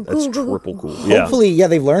interested in. That's triple cool. Yeah. Hopefully, yeah,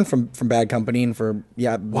 they've learned from Bad Company and for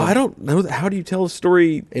Well, I don't know. How do you tell a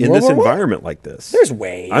story in World this War I? environment like this? There's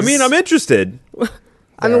ways. I mean, I'm interested.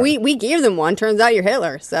 I mean, we gave them one. Turns out you're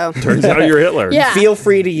Hitler. So Turns out you're Hitler. Yeah. Feel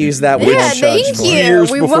free to use that. We Yeah, won't charge thank for you. it.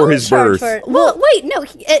 Years we before won't his charge birth. for it. Well, wait, no.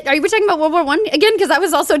 Are you talking about World War One again? Because I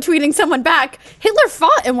was also tweeting someone back. Hitler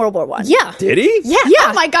fought in World War One. yeah, Did he? Yeah.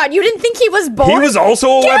 Oh my God, you didn't think he was born? He was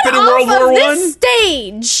also a Get weapon in off World of War this One.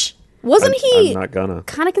 stage. wasn't he I'm not gonna.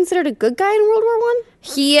 kind of considered a good guy in World War One?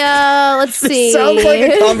 He let's see. Sounds like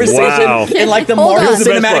a conversation Wow. in like the Hold Marvel on. Here's the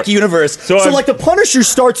best Cinematic part. Universe. So So, I'm- like the Punisher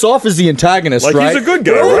starts off as the antagonist, Like, he's right? a good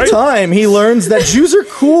guy, But over right? time, he learns that Jews are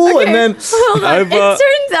cool, and then Hold on. I've, It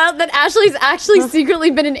turns out that Ashley's actually secretly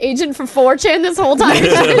been an agent for 4chan this whole time.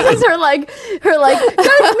 This is her like, guys,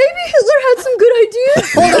 maybe Hitler had some good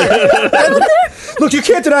ideas. look, you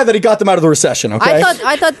can't deny that he got them out of the recession. Okay,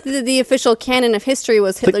 I thought the official canon of history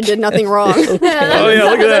was Hitler did nothing wrong. Oh yeah,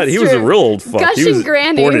 look at that. He was a real old fuck. He Gushing was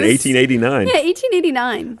grannies. born in 1889. Yeah,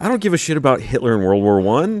 1889. I don't give a shit about Hitler in World War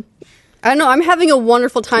One. I don't know. I'm having a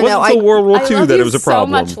wonderful time Wasn't now. until World War I II love that you it was a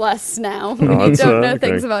problem. so much less now when you that's, don't know okay.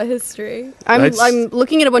 things about history. That's- I'm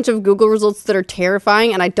looking at a bunch of Google results that are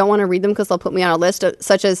terrifying, and I don't want to read them because they'll put me on a list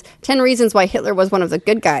such as 10 reasons why Hitler was one of the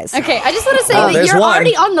good guys. Okay, I just want to say Oh, that there's you're one.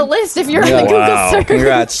 already on the list if you're in the Wow. Google search.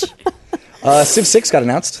 congrats. Civ 6 got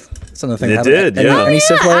announced. That's another thing. It that did, Any, yeah. any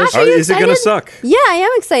Civ Yeah, players? Ashley, Is it gonna excited? suck? Yeah, I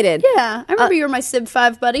am excited. Yeah, I remember you were my Civ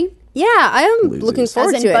 5 buddy. Yeah, I am looking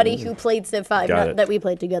forward As to in it. buddy who played Civ 5, Got not it. that we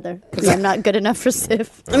played together. Because I'm not good enough for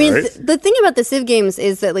Civ. I mean, Alright. the thing about the Civ games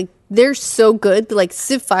is that like they're so good that like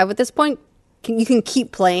Civ 5 at this point, you can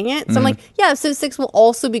keep playing it. So I'm like, yeah, Civ 6 will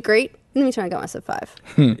also be great. In the meantime, I got my Civ 5.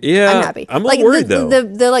 Yeah, I'm happy. I'm a like little worried the, though.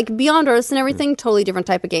 The like Beyond Earths and everything, totally different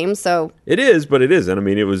type of game. So It is, but it isn't. I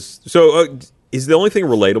mean, it was so. Is the only thing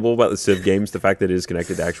relatable about the Civ games the fact that it is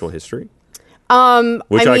connected to actual history, which I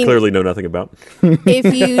mean, clearly know nothing about? if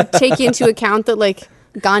you take into account that like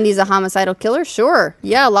Gandhi's a homicidal killer, sure,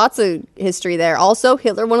 yeah, lots of history there. Also,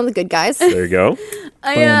 Hitler, one of the good guys. There you go.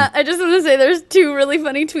 I just want to say there's 2 really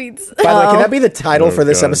funny tweets. By the way, can that be the title Oh, for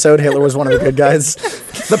this God. episode? Hitler was one of the good guys.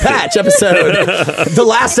 The patch episode. The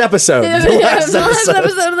last episode. The last the last episode.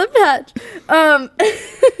 episode of the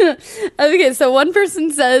patch. Okay, so one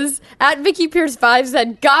person says, at Vicky Pierce 5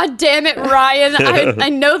 said, God damn it, Ryan. I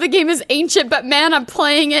know the game is ancient, but man, I'm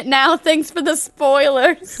playing it now. Thanks for the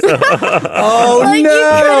spoilers. Oh Like, you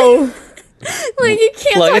no! Like, you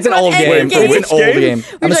can't Look, talk it's an about old any game. game. It's an old game? game. We're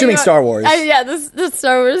I'm talking assuming about- Star Wars. Yeah, the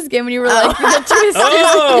Star Wars game when you were like, the twist.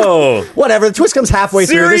 Oh Whatever. The twist comes halfway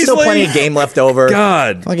through. There's still Seriously? plenty of game left over.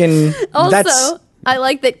 God! Fucking. That's. Also, I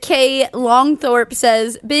like that Kay Longthorpe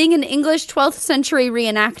says, being an English 12th century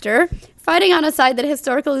reenactor, fighting on a side that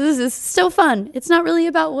historical is still fun. It's not really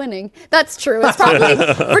about winning. That's true. It's probably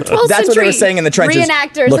for 12th That's what they were saying in the trenches.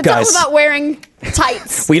 Reenactors, Look, it's guys, all about wearing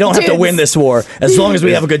tights. We don't have to Dudes. win this war as long as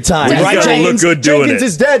we have a good time. We just Right, gotta look James? good doing Jenkins it.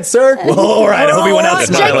 is dead, sir. Well, all right. I hope he went out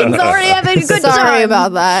Jenkins smiling. already having a good Sorry time.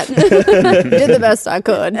 about that. Did the best I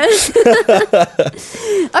could. I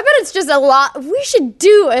bet it's just a lot. We should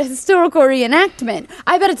do a historical reenactment.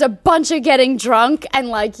 I bet it's a bunch of getting drunk and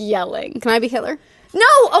like yelling. Can I be Hitler? No!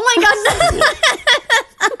 Oh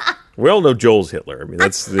my god! We all know Joel's Hitler. I mean,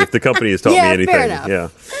 that's if the company has taught Yeah, me fair anything.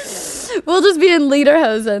 enough. Yeah. We'll just be in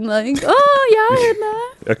Lederhosen, like,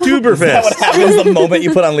 oh yeah, Oktoberfest. What happens the moment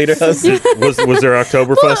you put on Lederhosen? was there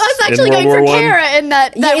Oktoberfest Well, I was actually in going World for War I? Kara in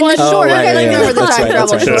that in the one short, right, I yeah, remember the that's time right,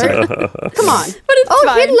 travel that's right, short. Come on. But it's Oh,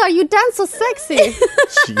 fine. Hitler, you dance so sexy.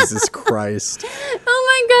 Jesus Christ.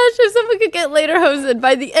 Oh my gosh, if someone could get Lederhosen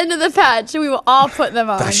by the end of the patch, we will all put them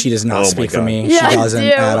on. Gosh, she does Oh not my speak for God. me. Yeah, she I doesn't do.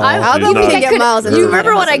 at all. How She's about we not- can get Miles in You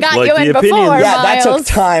remember what I got Like you the in opinion- before, Yeah, that Miles?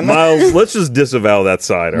 took time. Miles, let's just disavow that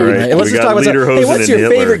side, all right? Hey, let's We just got talk about Lederhosen hey, what's and your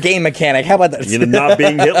Hitler. favorite game mechanic? How about that? You know, not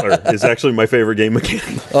being Hitler is actually my favorite game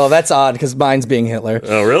mechanic. Oh, that's odd because mine's being Hitler.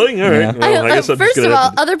 Oh, really? All right. Yeah. Well, I guess I'm First just of gonna all,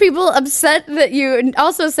 have to- other people upset that you, and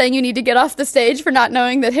also saying you need to get off the stage for not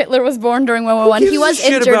knowing that Hitler was born during World War One. He Gives a was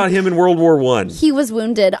shit injured. about him in World War One. He was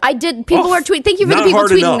wounded. I did. People were tweeting. Thank you for the not people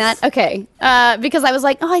hard tweeting enough. that. Okay, because I was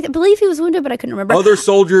like, oh, I believe he was wounded, but I couldn't remember. Other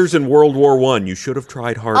soldiers in World War One, you should have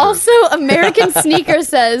tried harder. Also, American Sneaker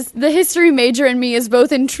says the history major in me is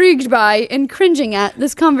both intrigued by and cringing at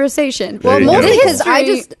this conversation. There you Mostly go. because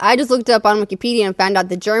I just looked up on Wikipedia and found out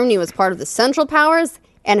that Germany was part of the Central Powers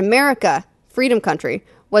and America, freedom country,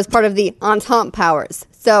 was part of the Entente Powers.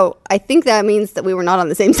 So I think that means that we were not on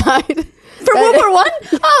the same side. For World War One?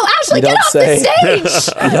 Oh, Ashley, You get don't off say. the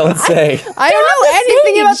stage! You don't say. I don't know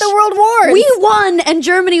anything about the World Wars. We won, and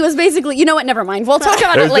Germany was basically. You know what? Never mind. We'll talk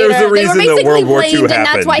about it There's later. a They were reason that basically World War II blamed, and that's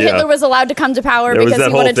happened, why yeah. Hitler was allowed to come to power There was because that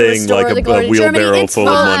he whole wanted to thing, restore like the a glory of Germany. wheelbarrow It's full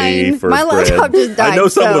of money fine. for My bread. laptop just died. I know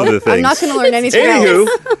some so of the things. I'm not going to learn anything else.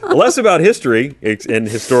 Anywho, less about history and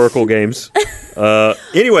historical games.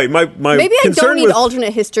 Anyway, my Maybe I concern don't need with,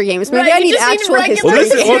 alternate history games. Maybe Right, I you need just need actual regular history. Well,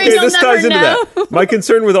 this, history. okay, You'll this ties never into know. that. My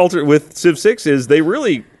concern with Civ 6 is they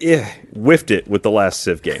really whiffed it with the last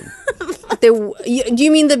Civ game. Do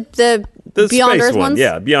you mean the The Beyond space Earth one, ones?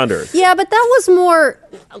 yeah, Beyond Earth. Yeah, but that was more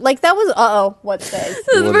like that was what's this?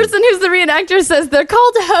 The person who's the reenactor says they're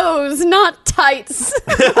called hoes, not tights.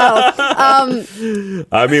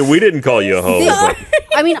 I mean, we didn't call you a hoe, but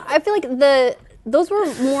I mean, I feel like those were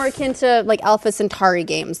more akin to like Alpha Centauri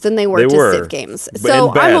games than they were they to were Civ games. But- So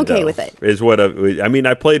and bad, I'm okay though, with it. Is what I mean.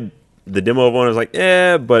 I played the demo of one. I was like,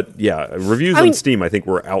 but yeah, reviews on mean- Steam I think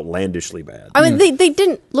were outlandishly bad. I mean, they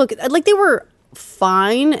didn't look like they were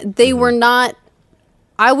fine. They were not.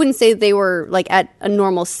 I wouldn't say they were like at a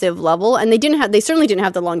normal Civ level, and they certainly didn't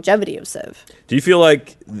have the longevity of Civ. Do you feel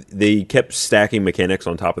like they kept stacking mechanics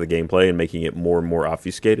on top of the gameplay and making it more and more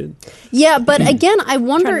obfuscated? Yeah, but again, I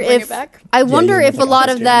wonder Trying to bring it if back? I wonder you if a want lot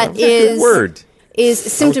to of get that is Word. is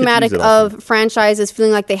symptomatic use it often. of franchises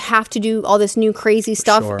feeling like they have to do all this new crazy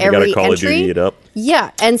stuff Sure. You You every gotta Call of entry. Duty it up.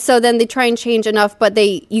 Yeah, and so then they try and change enough, but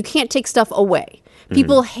you can't take stuff away.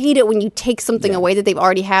 People hate it when you take something away that they've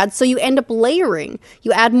already had, so you end up layering.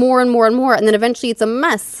 You add more and more and more, and then eventually it's a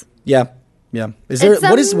mess. Yeah, yeah. Is there It's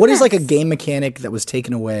a what is like a mess. game mechanic that was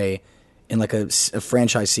taken away in like a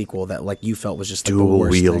franchise sequel that like you felt was just like, the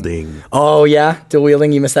worst thing? wielding. Oh yeah, dual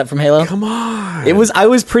wielding. You missed that from Halo. Come on. I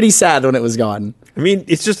was pretty sad when it was gone. I mean,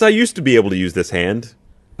 it's just I used to be able to use this hand.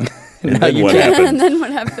 And Now then you what can't. happened? And then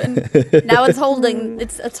what happened? Now it's holding.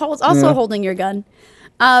 It's also holding your gun.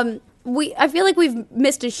 I feel like we've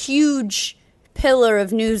missed a huge pillar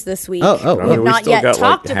of news this week. Oh, I mean, we've we not still yet got,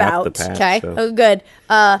 talked like, half the about. patch, Okay. so. Oh, good.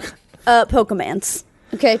 Pokemans.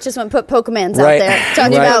 Okay, just want to put Pokemans Right. out there.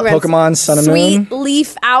 Talking Right. about Pokemon, Sun and Sweet Moon.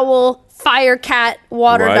 Leaf Owl, Fire Cat,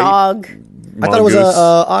 Water Right. Dog. I thought it was a Mongoose.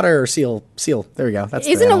 otter or seal. Seal. There we go. That's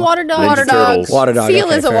the Isn't a animal. water dog? Ninja Water dog. Turtles. Water dog. Seal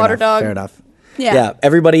okay, is a fair water enough, dog. Fair enough. Yeah.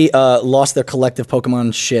 Everybody lost their collective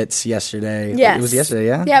Pokemon shits yesterday. Yes. It was yesterday,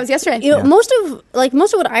 yeah? Yeah, it was yesterday. You know, most of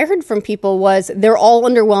what I heard from people was they're all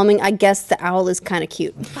underwhelming. I guess the owl is kind of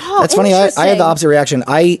cute. Oh, That's funny. I had interesting. the opposite reaction.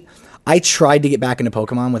 I tried to get back into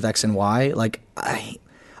Pokemon with X and Y. Like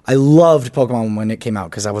I loved Pokemon when it came out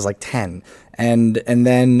because I was like 10, and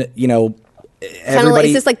then Kind of like, everybody.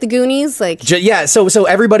 is this like the Goonies? Like Yeah, so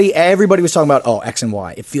everybody was talking about X and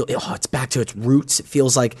Y. It's back to its roots. It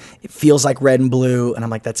feels like red and blue, and I'm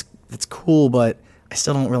like that's cool, but I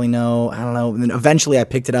still don't really know. I don't know. And then eventually I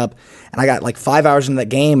picked it up, and I got like 5 hours into that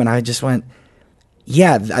game, and I just went,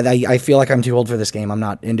 yeah, I feel like I'm too old for this game. I'm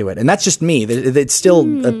not into it, and that's just me. It's still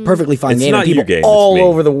a perfectly fine It's game, not and people you, Gabe, it's all me.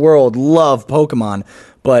 over the world love Pokemon,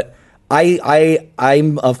 but.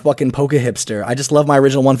 I'm a fucking Poke hipster. I just love my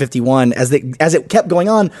original 151. As it kept going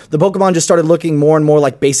on, the Pokemon just started looking more and more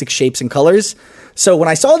like basic shapes and colors. So when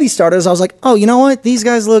I saw these starters, I was like, oh, you know what? These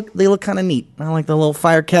guys look kind of neat. I like the little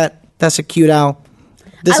fire cat. That's a cute owl.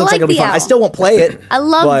 This I looks like like it'll be the fun. I owl. still won't play it. I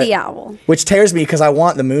love but- the owl. which tears me because I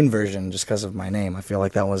want the moon version just because of my name. I feel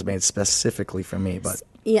like that was made specifically for me. But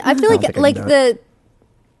yeah, I feel don't like think I can do the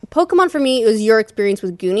Pokemon for me, it was your experience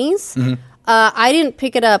with Goonies. I didn't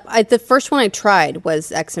pick it up. The first one I tried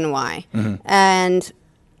was X and Y, and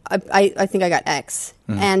I think I got X,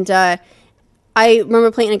 and I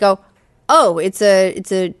remember playing it and go, oh, it's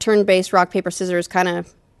a turn-based rock paper scissors kind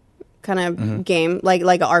of game, like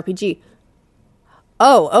a RPG.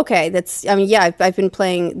 Oh, okay. I've been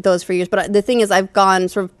playing those for years, but the thing is, I've gone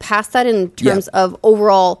sort of past that in terms of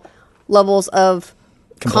overall levels of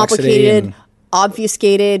complicated,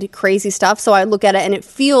 obfuscated, crazy stuff. So I look at it and it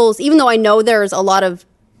feels, even though I know there's a lot of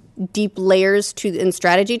deep layers and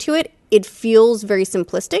strategy to it, it feels very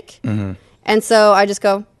simplistic. And so I just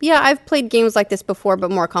go, yeah, I've played games like this before, but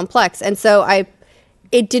more complex. And so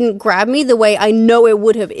it didn't grab me the way I know it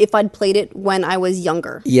would have if I'd played it when I was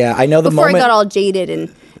younger. Yeah, I know before I got all jaded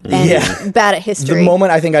and bad at history. The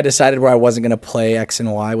moment I think I decided where I wasn't going to play X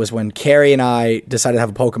and Y was when Carrie and I decided to have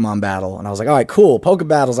a Pokemon battle. And I was like, all right, cool, Poke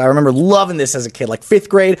Battles. I remember loving this as a kid. Like 5th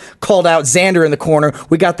grade, called out Xander in the corner.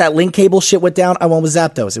 We got that link cable, shit went down. I went with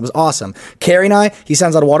Zapdos. It was awesome. Carrie and I, he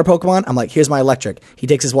sends out a water Pokemon. I'm like, here's my electric. He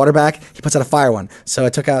takes his water back. He puts out a fire one. So I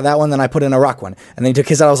took out that one, then I put in a rock one. And then he took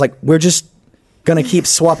his out. I was like, we're just gonna keep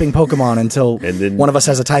swapping Pokemon until one of us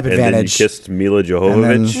has a type advantage. And then you kissed Mila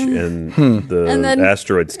Jovovich, and the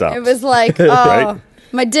asteroid stopped. It was like, Right?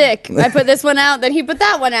 my dick. I put this one out, then he put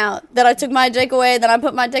that one out. Then I took my dick away, then I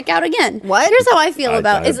put my dick out again. What? Here's how I feel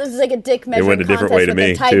about it. It's like a dick measuring went a different way to contest me,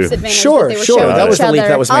 with the types too. advantage Sure. that they were showing That was each the leak other.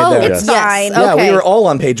 that was made there. It's Yes. fine. Yeah, Okay. we were all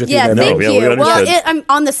on page with you Yeah, there. thank we you. Well, understood. I'm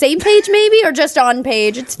on the same page maybe, or just on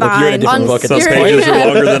page. It's Look, fine. you're in a different book at Some this point. pages are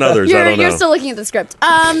longer than others. I don't know. You're still looking at the script.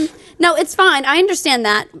 No, it's fine. I understand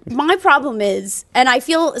that. My problem is, and I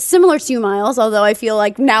feel similar to you, Miles, although I feel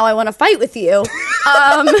like now I want to fight with you.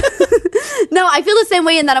 No, I feel the same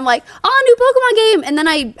way in that I'm like, new Pokemon game. And then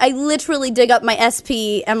I literally dig up my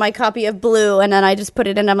SP and my copy of Blue, and then I just put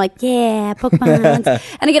it in. I'm like, yeah, Pokemon.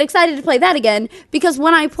 And I get excited to play that again, because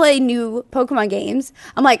when I play new Pokemon games,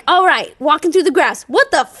 I'm like, all right, walking through the grass. What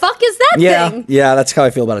the fuck is that thing? Yeah, that's how I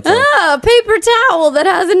feel about it too. A paper towel that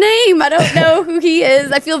has a name. I don't know who he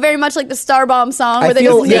is. I feel very much like the Starbomb song where they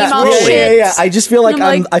just name all shit. Yeah. I just feel like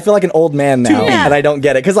I feel like an old man now, Yeah. and I don't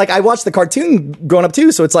get it because like I watched the cartoon growing up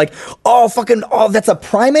too, so it's like, that's a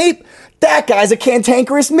Primeape. That guy's a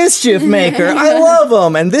cantankerous mischief maker. I love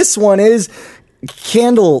him, and this one is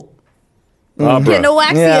Candle.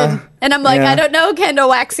 Candlewaxian. Yeah. And I'm like, Yeah. I don't know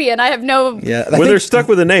Candlewaxian. I have no... Yeah, When they're stuck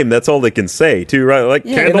with a name, that's all they can say, too, right? Like,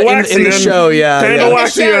 Candlewaxian. in the show, yeah. In the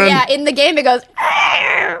Candlewaxian. show, yeah. In the game, it goes...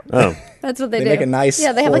 Oh. That's what they do. They make a nice,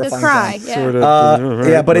 Yeah, they have like a cry. horrifying Yeah. Sort of,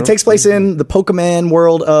 Yeah, but it takes place in the Pokemon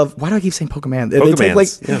world of... Why do I keep saying Pokemon? They take Pokemans,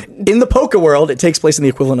 place yeah. in the Poke world. It takes place in the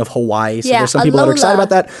equivalent of Hawaii. So Yeah, there's some people that are excited Alola.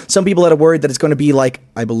 about that. Some people that are worried that it's going to be like,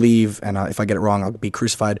 I believe, and if I get it wrong, I'll be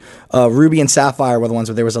crucified. Ruby and Sapphire were the ones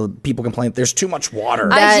where there was people complaining there's too much water.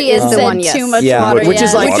 That IGN is the said one, yes. too much Yeah, water. which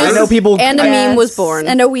is like, Water? I know people... And a meme was born.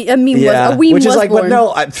 And a meme was which is like, born. but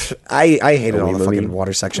no, I hated all the meme. fucking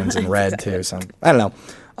water sections in red too. So I don't know.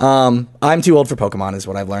 I'm too old for Pokemon, is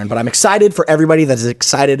what I've learned. But I'm excited for everybody that is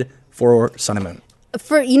excited for Sun and Moon.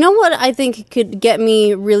 You know what I think could get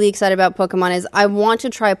me really excited about Pokemon is I want to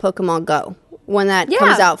try Pokemon Go when that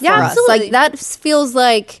comes out for us. absolutely. Like that feels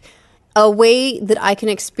like a way that I can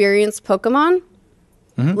experience Pokemon.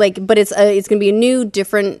 Like, but it's going to be a new,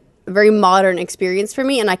 different, very modern experience for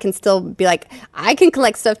me, and I can still be like, I can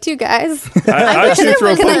collect stuff too, guys. I should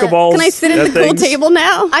throw Pokeballs Can I sit at at the pool things. table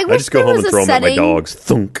now? I I wish just go there home was and a throw them at my setting. dogs.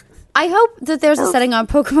 Thunk. I hope that there's a setting on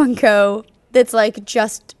Pokemon Go that's like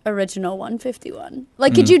just original 151.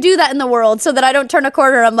 Like, could you do that in the world so that I don't turn a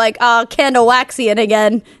corner? I'm like, Candlewaxian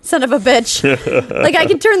again, son of a bitch. Like, I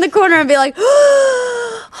can turn the corner and be like,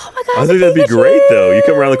 oh my god, I think that'd be great, though. You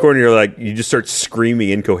come around the corner, you're like, you just start screaming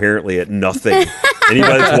incoherently at nothing.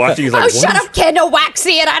 Anybody that's watching is like, Oh, what shut is up,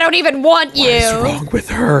 Candlewaxian! I don't even want you. wrong with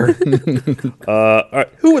her? All right,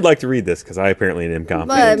 who would like to read this? Because I apparently am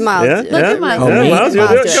confident. Miles. Yeah, Look yeah, at Miles. yeah, Okay. Miles, you'll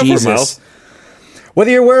do it. Go for it, Jesus. Miles.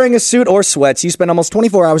 Whether you're wearing a suit or sweats, you spend almost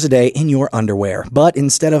 24 hours a day in your underwear. But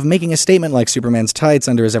instead of making a statement like Superman's tights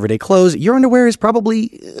under his everyday clothes, your underwear is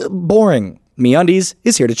probably boring. MeUndies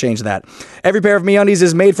is here to change that. Every pair of MeUndies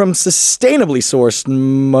is made from sustainably sourced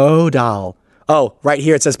modal. Oh, right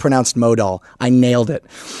here it says pronounced modal. I nailed it.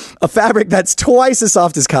 A fabric that's twice as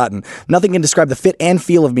soft as cotton. Nothing can describe the fit and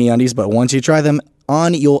feel of MeUndies, but once you try them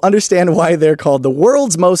on, you'll understand why they're called the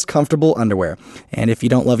world's most comfortable underwear. And if you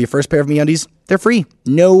don't love your first pair of MeUndies, they're free.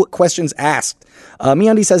 No questions asked.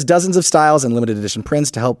 MeUndies has dozens of styles and limited edition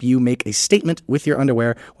prints to help you make a statement with your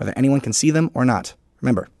underwear, whether anyone can see them or not.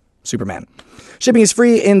 Remember, Superman. Shipping is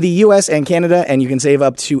free in the US and Canada, and you can save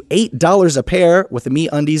up to $8 a pair with the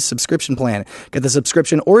MeUndies subscription plan. Get the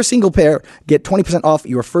subscription or a single pair. Get 20% off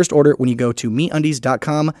your first order when you go to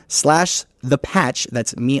MeUndies.com/Sunday. The Patch.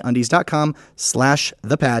 That's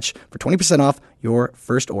MeUndies.com/thepatch for 20% off your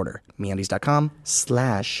first order.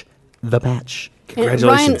 MeUndies.com/the patch.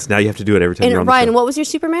 Congratulations. Now you have to do it every time you're on And the Ryan, show. what was your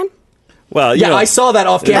Superman? Well, you Yeah, know, I saw that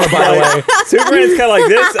off camera, by the way. Superman's kind of like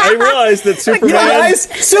this. I realized that Superman Guys,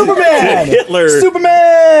 Superman! Hitler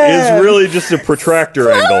Superman! is really just a protractor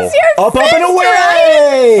angle. Up and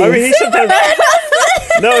away! I mean, he sometimes...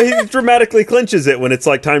 No, he dramatically clinches it when it's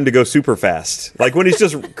like time to go super fast. Like when he's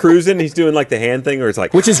just cruising, he's doing like the hand thing, or it's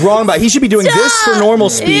like... Which is wrong, but he should be doing this for normal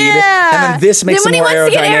speed, Yeah. and then this makes Then him when more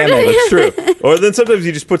he wants to get aerodynamic. That's true. Or then sometimes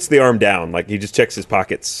he just puts the arm down. Like he just checks his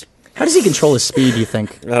pockets. How does he control his speed, do you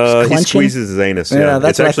think? He Clenching? squeezes his anus. Yeah, Yeah,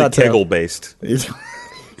 that's it's what I actually thought, too. Kegel based. You know,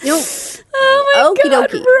 Oh my Okie God,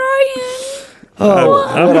 dokie.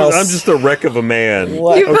 Brian. else? I'm just a wreck of a man.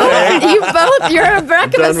 What? You both, you're a wreck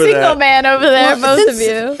of a done with single that. man over there, both of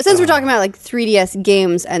you. since we're talking about like 3DS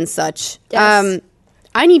games and such, Yes.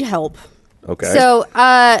 I need help. Okay. So,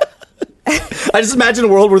 I just imagine a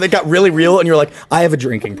world where they got really real, and you're like, I have a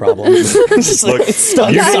drinking problem. Just Look, like,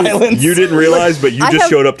 stunned you silence. you didn't realize, but you I just have-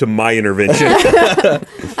 showed up to my intervention. I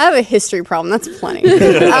have a history problem. That's plenty.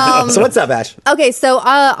 So what's up, Ash? Okay, so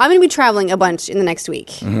I'm going to be traveling a bunch in the next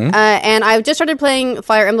week. And I've just started playing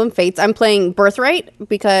Fire Emblem Fates. I'm playing Birthright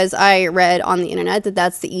because I read on the internet that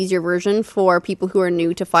that's the easier version for people who are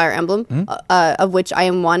new to Fire Emblem, of which I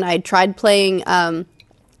am one. I tried playing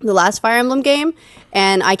the last Fire Emblem game,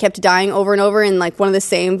 and I kept dying over and over in like one of the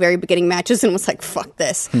same very beginning matches and was like, fuck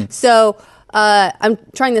this. So I'm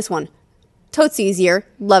trying this one. Totes easier.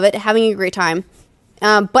 Love it. Having a great time.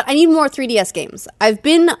 But I need more 3DS games. I've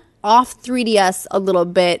been off 3DS a little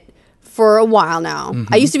bit for a while now.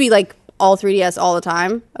 I used to be like all 3DS all the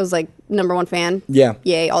time. I was like #1 fan. Yeah.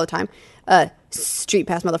 Yay, all the time. Street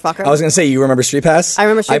Pass motherfucker. I was gonna say, you remember Street Pass? I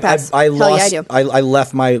remember Street Pass. I Hell yeah, I lost. do. I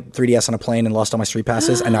left my 3DS on a plane and lost all my Street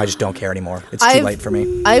Passes, and now I just don't care anymore. It's too late for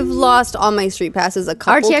me. I've lost all my Street Passes a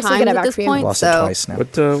couple RTX will times get it at back this for you. point. Lost so it twice now.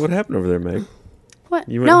 What happened over there, Meg? What?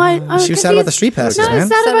 You No, went- She was sad about the Street Passes, No, I man. was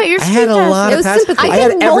sad about your I Street had a Pass. lot It of was passes. sympathy. I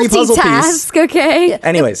had every puzzle piece. multitask, okay?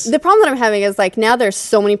 Anyways, the problem that I'm having is like now there's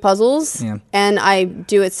so many puzzles, Yeah. and I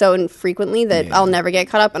do it so infrequently that I'll never get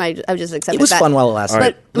caught up, and I've just accepted it was that. fun while it lasted. All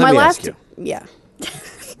right, But let my me last, ask you. yeah.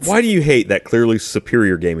 Why do you hate that clearly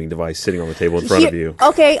superior gaming device sitting on the table in front of you?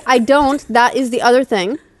 Okay, I don't. That is the other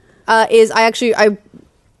thing. Is I'm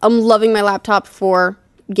loving my laptop for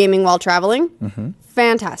gaming while traveling.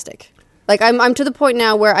 Fantastic. Like I'm to the point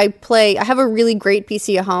now where I have a really great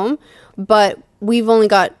PC at home, but we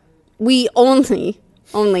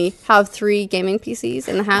only have 3 gaming PCs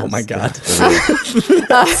in the house. Oh my god.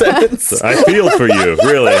 I feel for you,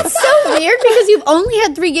 really. So weird because you've only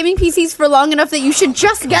had 3 gaming PCs for long enough that you should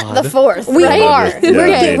just get the 4th. We right? are.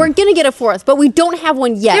 Yeah, We're gonna get a 4th, but we don't have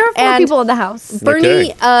one yet. There are 4 And people in the house.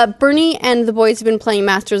 Bernie, Okay. Bernie and the boys have been playing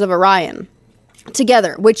Masters of Orion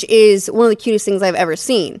together, which is one of the cutest things I've ever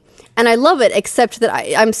seen. And I love it, except that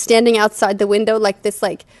I'm standing outside the window like this,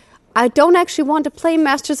 like, I don't actually want to play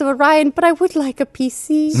Masters of Orion, but I would like a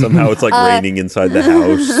PC Somehow it's like raining inside the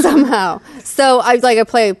house. somehow. So I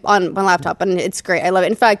play on my laptop, and it's great. I love it.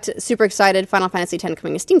 In fact, super excited. Final Fantasy X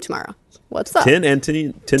coming to Steam tomorrow. What's up? 10 and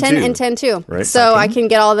 10, 10, 10 and 10 too. Right. So I can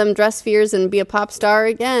get all them dress spheres and be a pop star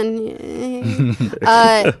again.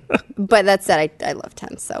 But that said, I love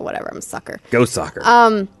 10, so whatever. I'm a sucker. Go soccer.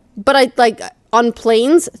 But I like on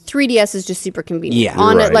planes, 3DS is just super convenient. Yeah.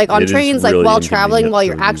 On Right. on It is trains, like really while traveling, inconvenient while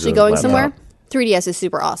you're to use actually a going laptop. somewhere, 3DS is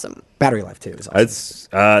super awesome. Battery life too is awesome. It's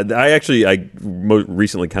I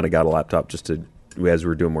recently kind of got a laptop just to, as we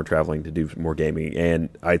were doing more traveling, to do more gaming, and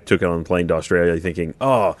I took it on the plane to Australia thinking,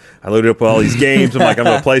 oh, I loaded up all these games. I'm like, I'm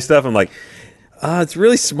gonna play stuff. I'm like, it's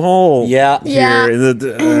really small. Yeah. here. Yeah.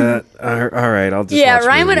 And all right, I'll just Yeah, watch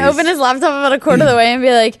Ryan would movies. open his laptop about a quarter of the way and be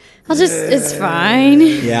like, it's fine.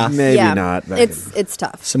 Yeah. Maybe yeah, not. It's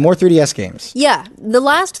tough. Some more 3DS games. Yeah, the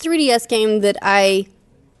last 3DS game that I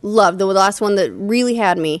loved, the last one that really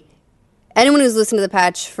had me. Anyone who's listened to the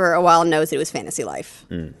patch for a while knows it was Fantasy Life.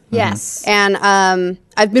 Yes. And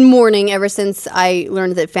I've been mourning ever since I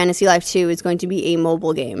learned that Fantasy Life 2 is going to be a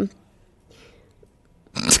mobile game.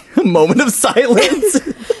 Moment of silence.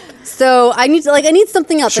 So I need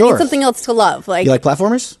something else. I Sure. need something else to love. Like, You like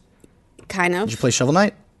platformers? kind of. Did you play Shovel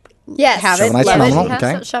Knight? Yes. Have it, Shovel Knight's love it. phenomenal. Have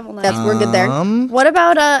Okay. Shovel Knight. That's we're good there. What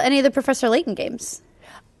about any of the Professor Layton games?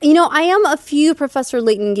 You know, I am a few Professor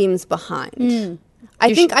Layton games behind.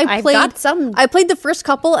 I think I've played got some. I played the first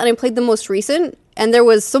couple and I played the most recent, and there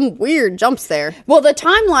was some weird jumps there. Well, the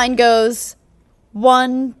timeline goes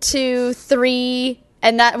 1, 2, 3,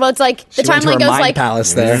 and that. Well, it's like the She went to timeline her goes mind like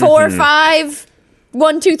palace there. 4, 5,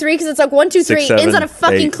 1, 2, 3 because it's like 1, 2, 3 6, 7, ends on a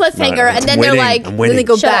fucking 8, cliffhanger, 9. and then I'm they're winning. like, I'm winning. Then they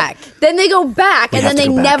go Shut up. back. Then they go back, and have then to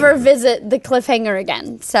they go back. never visit the cliffhanger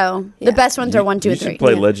again. So the best ones are 1, 2, You and 3. should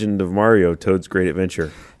play Legend of Mario: Toad's Great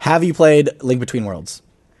Adventure. Have you played Link Between Worlds?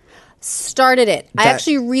 Started it. I That-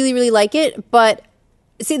 actually really, really like it, but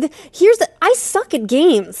see, I suck at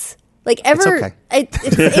games. Like ever, okay.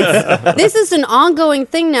 this is an ongoing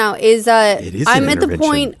thing now. Is It is I'm an at the intervention.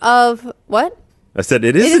 point of what? I said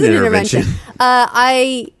it is an intervention.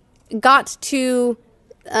 I got to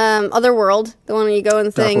Otherworld, the one where you go in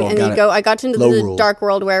the Dark thing, World, and got you it. go. I got into Low the rule. dark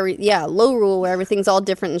world where, low rule, where everything's all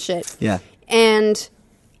different and shit. Yeah. And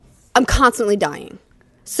I'm constantly dying.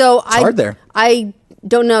 So It's hard there. I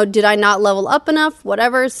don't know. Did I not level up enough?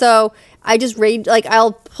 Whatever. So I just rage. Like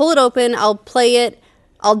I'll pull it open. I'll play it.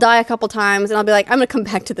 I'll die a couple times, and I'll be like, I'm gonna come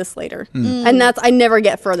back to this later. And I never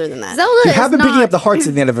get further than that. Zelda You is have been picking not- up the hearts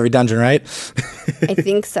at the end of every dungeon, right? I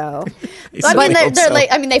think so. I mean, they're so. like,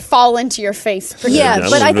 I mean, they fall into your face. Pretty Yeah,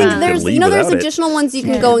 much. but I don't know think if you there's can leave there's without it. additional ones you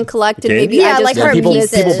can go and collect, and You can? maybe Yeah, I just like Yeah, her people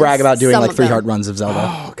pieces. brag about doing Some like of free them. heart runs of Zelda.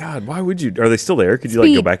 Oh God, why would you? Are they still there? Could you like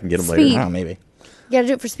go Speed. back and get them Speed. I later? don't know, maybe. You gotta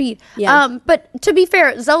do it for speed. Yeah. But to be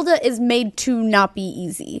fair, Zelda is made to not be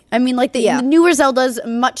easy. I mean, like the newer Zeldas,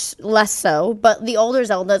 much less so. But the older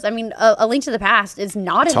Zeldas, I mean, A Link to the Past is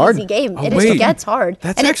not an hard. easy game. Oh, It wait. gets hard.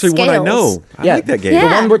 That's and it actually one I scales. know. I like that game. The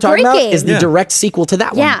Yeah. one we're talking Great about game. is the Yeah. direct sequel to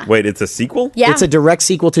that Yeah. one. Wait, it's a sequel? Yeah. It's a direct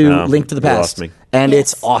sequel to Oh, Link to the you Past. lost me. And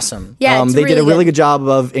Yes. it's awesome. Yeah, it's they did a really really good. good job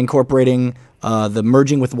of incorporating the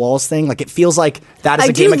merging with walls thing. Like it feels like that is I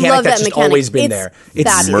a game do mechanic love that's that just mechanic. always been It's there.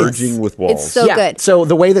 fabulous. Merging with walls. It's so yeah. good. So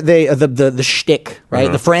the way that they the shtick, right?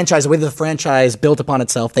 Uh-huh. The franchise, the way the franchise built upon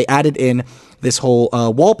itself, they added in this whole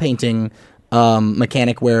wall painting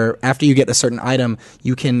mechanic where after you get a certain item,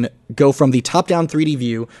 you can go from the top-down 3D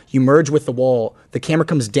view, you merge with the wall, the camera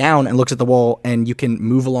comes down and looks at the wall, and you can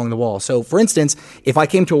move along the wall. So, for instance, if I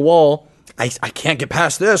came to a wall, I can't get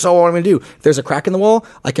past this. Oh, what am I going to do? If there's a crack in the wall,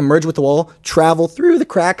 I can merge with the wall, travel through the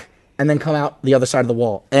crack, and then come out the other side of the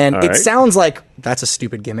wall. And All it right. sounds like that's a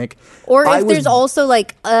stupid gimmick. Or I if was- there's also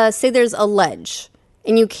like, say there's a ledge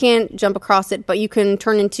and you can't jump across it, but you can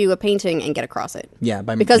turn into a painting and get across it. Yeah,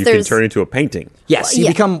 by- because You can there's turn into a painting. Yes, you yeah.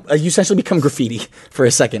 become you essentially become graffiti for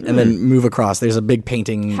a second and then move across. There's a big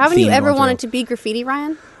painting. haven't you theme ever going wanted through. to be graffiti,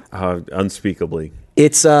 Ryan? Unspeakably.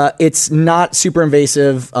 It's not super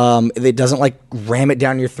invasive. It doesn't like ram it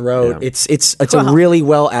down your throat. Yeah. It's a really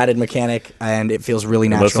well added mechanic and it feels really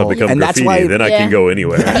Unless I natural. become and graffiti, that's why then I Yeah. can go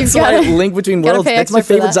anywhere. that's You've why gotta- Link Between gotta Worlds. pay That's my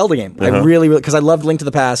extra for favorite that. Zelda game. I really because I loved Link to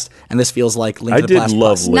the Past and this feels like Link I to the did Past.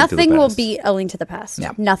 love Plus. Link to the Nothing will Past. beat A Link to the Past.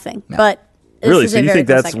 Yeah. Nothing. Yeah. But this Really? is So a you very think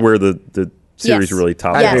close that's second. where the series Yes. really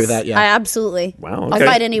tops? I Yes, agree with that, yeah. I absolutely. Wow, I'll okay.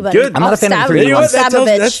 fight anybody. Good. I'm not a fan of stab the 3D you. You know I'll what? stab a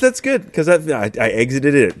bitch. That's good because I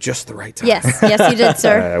exited it at just the right time. Yes, yes, you did,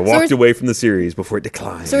 sir. I walked away from the series before it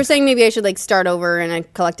declined. So we're saying maybe I should like start over and I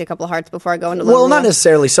collect a couple of hearts before I go into. Well, Low not Rule.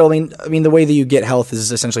 necessarily. So, I mean, the way that you get health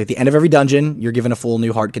is essentially at the end of every dungeon, you're given a full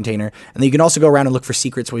new heart container, and then you can also go around and look for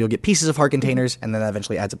secrets where you'll get pieces of heart containers, and then that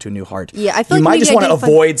eventually adds up to a new heart. Yeah, I feel you like might maybe just want to identify-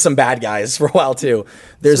 avoid some bad guys for a while too.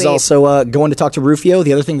 There's Sweet. also going to talk to Rufio.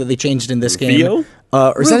 The other thing that they changed in this Rufio? game,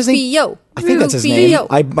 or is that his name? Rufio. I think that's his name. Rufio.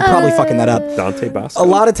 I'm probably fucking that up. Dante Basco. A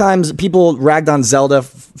lot of times people ragged on Zelda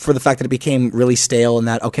for the fact that it became really stale and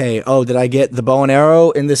that, okay, oh, did I get the bow and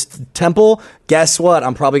arrow in this temple? Guess what?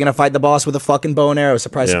 I'm probably going to fight the boss with a fucking bow and arrow.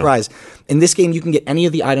 Surprise, Yeah. surprise. In this game, you can get any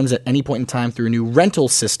of the items at any point in time through a new rental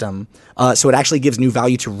system. So it actually gives new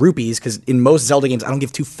value to rupees because in most Zelda games, I don't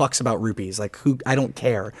give two fucks about rupees. Like, I don't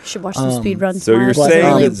care. You should watch some speed runs. So you're It's saying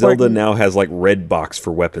really that Zelda important. now has like red box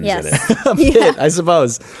for weapons Yes. in it? A bit, I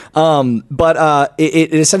suppose. But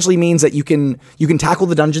it essentially means that you can tackle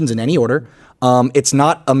the dungeons in any order. It's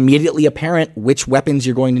not immediately apparent which weapons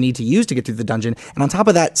you're going to need to use to get through the dungeon. And on top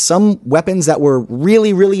of that, some weapons that were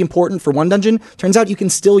really, really important for one dungeon, turns out you can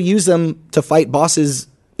still use them to fight bosses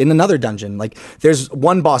in another dungeon. Like there's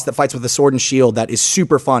one boss that fights with a sword and shield that is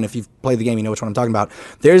super fun. If you've played the game, you know which one I'm talking about.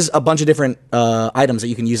 There's a bunch of different items that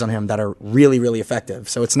you can use on him that are really, really effective.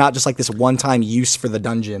 So it's not just like this one-time use for the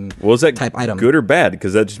dungeon Well, is that type item. good or bad?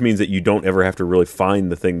 Because that just means that you don't ever have to really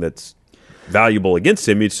find the thing that's valuable against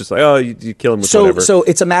him. It's just like, oh, you kill him with So, whatever. so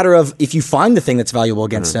it's a matter of if you find the thing that's valuable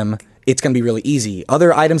against him, it's going to be really easy.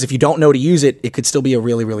 Other items, if you don't know to use it, it could still be a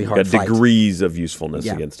really, really hard got fight. degrees of usefulness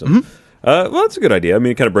Yeah. against him. Well, that's a good idea. I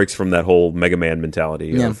mean, it kind of breaks from that whole Mega Man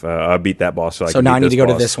mentality of I beat that boss, so I So can now beat I need to go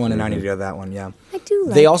to boss. this one, and now I need to go to that one. Yeah. I do.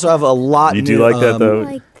 Like They also have a lot. You do new, like that though.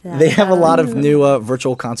 like that. They have a lot of new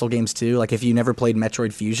virtual console games too. Like if you never played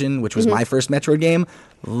Metroid Fusion, which was my first Metroid game,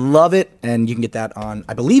 love it. And you can get that on,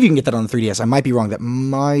 I believe you can get that on the 3DS. I might be wrong. That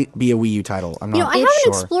might be a Wii U title. I'm not I haven't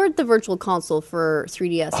sure. explored the virtual console for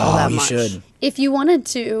 3DS all that you much. should. If you wanted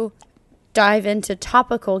to dive into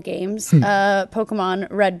topical games, Pokemon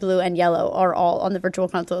Red, Blue, and Yellow are all on the virtual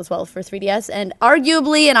console as well for 3DS. And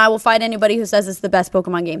arguably, and I will fight anybody who says it's the best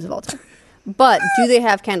Pokemon games of all time. But do they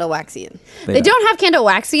have Candlewaxian? They don't have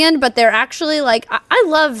Candlewaxian, but they're actually like I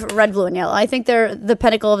love Red, Blue, and Yellow. I think they're the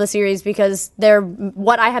pinnacle of the series because they're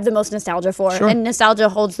what I have the most nostalgia for, and nostalgia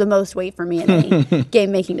holds the most weight for me in any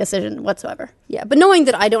game making decision whatsoever. Yeah, but knowing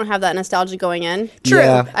that I don't have that nostalgia going in, True,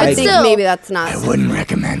 Yeah, I think still, maybe that's not. I wouldn't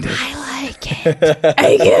recommend it. I like it.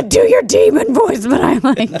 I can't do your demon voice, but I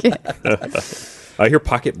like it. I hear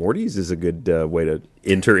Pocket Mortys is a good way to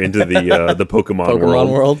enter into the Pokemon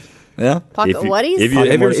World. Yeah. Pocket If you, Whatties? have you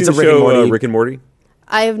Pocket ever Morty. seen It's the a Rick and show Morty. Rick and Morty?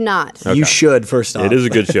 I have not. You should, first off. It is a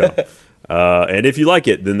good show. And if you like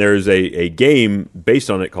it, then there's a game based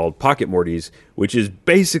on it called Pocket Mortys, which is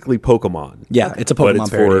basically Pokemon. Yeah, it's a But Pokemon it's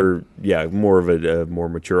parody. for more of a more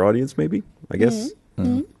mature audience, maybe, I guess.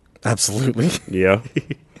 Absolutely. Yeah.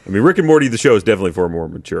 I mean, Rick and Morty, the show, is definitely for a more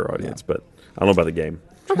mature audience, but I don't know about the game.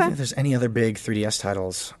 I don't think if there's any other big 3DS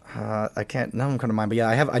titles. I can't. None of them come to mind. But yeah,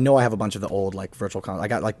 I know I have a bunch of the old like virtual console. I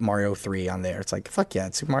got like Mario 3 on there. It's like fuck yeah,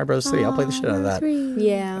 it's Super Mario Bros. 3. I'll play the shit out of that.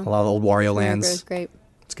 Yeah. A lot of the old Wario Mario lands. Bros. Great.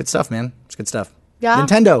 It's good stuff, man. It's good stuff. Yeah.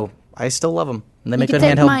 Nintendo. I still love them. And they make You good could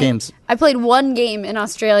take handheld my- games. I played one game in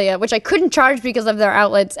Australia, which I couldn't charge because of their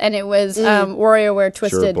outlets, and it was WarioWare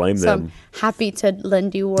Twisted. blame so them. I'm happy to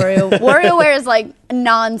lend you Wario. WarioWare is like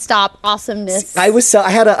nonstop awesomeness. I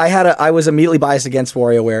was immediately biased against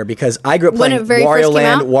WarioWare because I grew up When playing it very first Wario came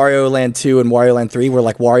Land, out? Wario Land 2, and Wario Land 3, where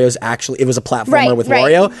like Wario's actually it was a platformer Right, with right.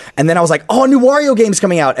 Wario, and then I was like, oh, new Wario games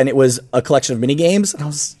coming out, and it was a collection of mini games, and I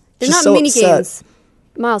was They're just not so mini upset. games.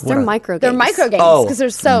 Miles, they're micro games. They're micro games Oh. because they're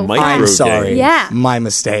so Micro I'm games. sorry. Yeah. My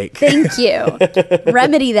mistake. Thank you.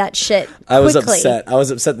 Remedy that shit. I was quickly. upset. I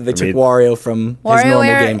was upset that they took mean- Wario from his normal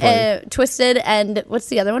gameplay. WarioWare, Twisted, and what's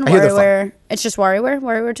the other one? hear they're fun. WarioWare. It's just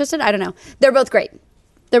WarioWare Twisted. I don't know. They're both great.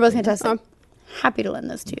 They're both fantastic. Happy to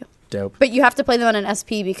lend those to you. Dope. But you have to play them on an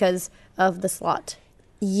SP because of the slot.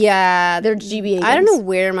 Yeah. They're GBA. I don't games. know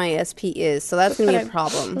where my SP is, so that's going to be a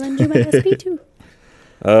problem. Lend you my SP too.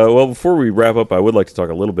 Well, before we wrap up, I would like to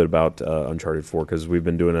talk a little bit about Uncharted 4 because we've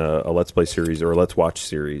been doing a Let's Play series or a Let's Watch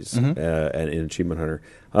series in Achievement Hunter.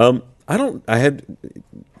 I had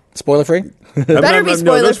Spoiler free. Better be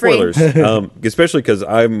spoiler-free. spoilers, especially because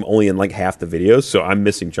I'm only in like half the videos, so I'm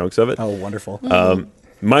missing chunks of it. Oh, wonderful.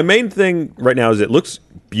 My main thing right now is it looks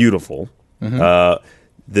beautiful.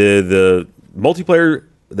 The multiplayer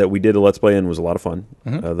that we did a Let's Play in was a lot of fun.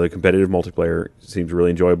 The competitive multiplayer seems really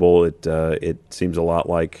enjoyable. It seems a lot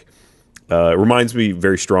like it reminds me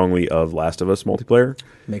very strongly of Last of Us multiplayer.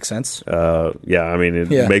 Makes sense. Yeah, I mean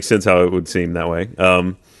it Yeah. makes sense how it would seem that way.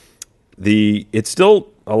 It's still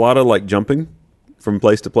a lot of like jumping from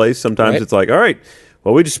place to place. Sometimes Right. it's like, all right,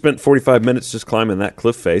 well, we just spent 45 minutes just climbing that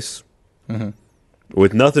cliff face.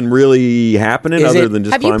 With nothing really happening Is other it- than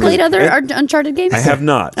just Have you climbing. played other Uncharted games? I have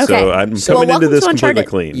not. Okay. So I'm So, coming welcome into this to completely Uncharted.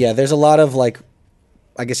 clean. Yeah, there's a lot of like,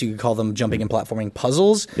 I guess you could call them jumping and platforming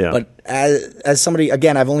puzzles. Yeah. But as somebody,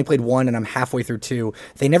 again, I've only played one and I'm halfway through two.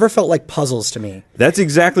 They never felt like puzzles to me. That's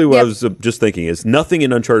exactly what I Yep. was just thinking. Is nothing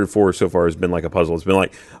in Uncharted 4 so far has been like a puzzle. It's been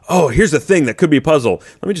like, oh, here's a thing that could be a puzzle.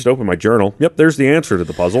 Let me just open my journal. Yep, there's the answer to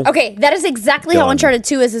the puzzle. Okay, that is exactly how Done. Uncharted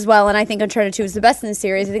 2 is as well, and I think Uncharted 2 is the best in the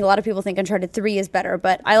series. I think a lot of people think Uncharted 3 is better,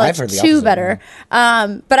 but I like I've heard the 2 opposite, better.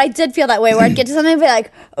 But I did feel that way, where I'd get to something and be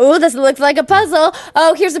like, oh, this looks like a puzzle.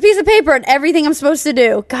 Oh, here's a piece of paper and everything I'm supposed to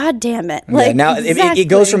do. God damn it. Like, yeah, now it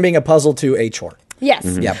goes from being a puzzle to a chore. Yes.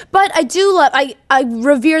 Yep. But I do love, I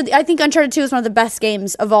revere, I think Uncharted 2 is one of the best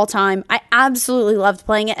games of all time. I absolutely loved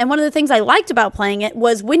playing it. And one of the things I liked about playing it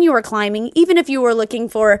was when you were climbing, even if you were looking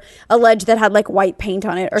for a ledge that had like white paint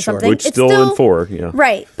on it or something. Which it's still in 4, yeah.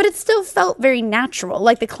 Right. But it still felt very natural.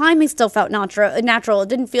 Like the climbing still felt natural. It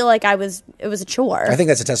didn't feel like it was a chore. I think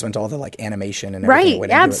that's a testament to all the like animation and Right, everything. that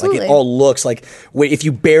went into it. absolutely. Like it all looks like if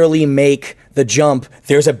you barely make the jump,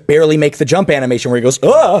 there's a barely make the jump animation where he goes,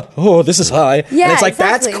 oh, this is high. Yeah, and it's like,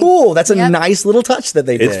 exactly. that's cool. That's a Yep. nice little touch that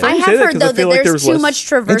they did. It's funny I you have say that heard 'cause though I feel that like there's there was too less- much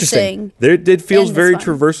traversing. It feels in this very one.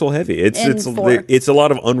 traversal heavy. In 4. It's a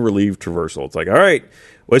lot of unrelieved traversal. It's like, all right,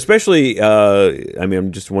 well, especially I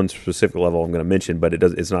mean, just one specific level I'm going to mention, but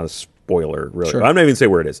it's not a spoiler really. Sure. I'm not even say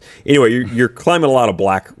where it is. Anyway, you're climbing a lot of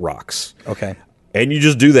black rocks. Okay. And you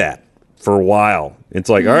just do that for a while. It's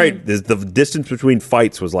like, all right, the distance between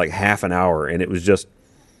fights was like half an hour, and it was just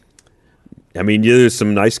I mean, there's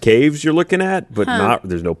some nice caves you're looking at, but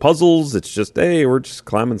there's no puzzles. It's just, hey, we're just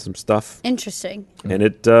climbing some stuff. Interesting. And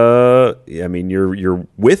I mean, you're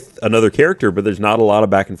with another character, but there's not a lot of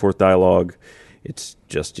back and forth dialogue. It's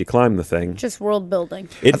just you climb the thing. Just world building.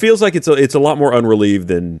 It feels like it's a lot more unrelieved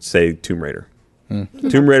than, say, Tomb Raider.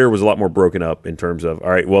 Tomb Raider was a lot more broken up in terms of, all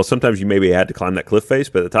right, well, sometimes you maybe had to climb that cliff face,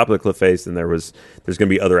 but at the top of the cliff face, then there's going to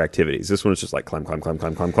be other activities. This one is just like climb.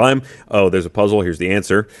 Oh, there's a puzzle. Here's the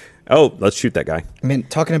answer. Oh, let's shoot that guy. I mean,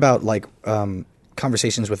 talking about like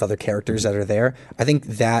conversations with other characters that are there, I think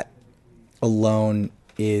that alone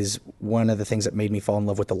is one of the things that made me fall in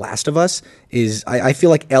love with The Last of Us. Is I feel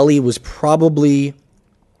like Ellie was probably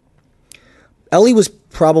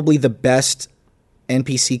the best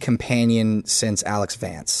NPC companion since Alex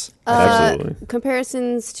Vance. Absolutely.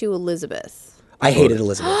 Comparisons to Elizabeth. I hated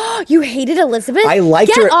Elizabeth. You hated Elizabeth? I liked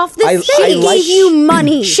Get her. off this I thing. liked- Gave you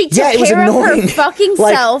money. She took Yeah, it was care of her annoying. fucking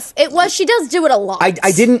Like- self. She does do it a lot. I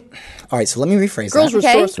didn't. All right, so let me rephrase Girls that. were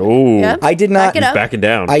Okay. resourceful. Oh, Yep. I did not. Back it up. backing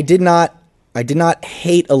down. I did not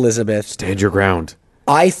hate Elizabeth. Stand your ground.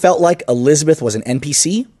 I felt like Elizabeth was an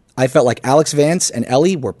NPC. I felt like Alex Vance and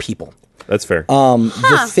Ellie were people. That's fair.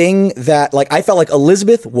 The thing that, like, I felt like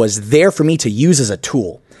Elizabeth was there for me to use as a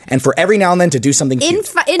tool, and for every now and then to do something in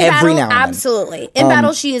cute. in every battle, now and absolutely. In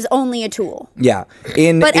battle, she is only a tool. then.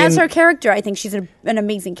 Yeah. But as her character, I think she's an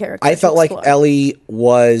amazing character. I to felt like explore. Ellie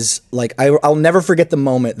was like I'll never forget the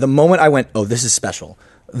moment. The moment I went, oh, this is special.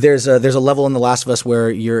 There's a level in The Last of Us where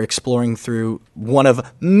you're exploring through one of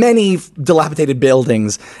many dilapidated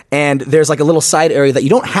buildings, and there's like a little side area that you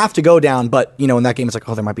don't have to go down, but you know, in that game it's like,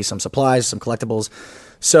 oh, there might be some supplies, some collectibles.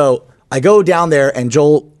 So I go down there, and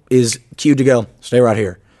Joel is cued to go, stay right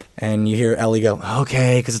here. And you hear Ellie go,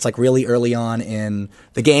 okay, because it's like really early on in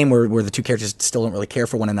the game where the two characters still don't really care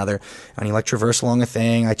for one another. And you like traverse along a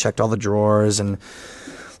thing. I checked all the drawers and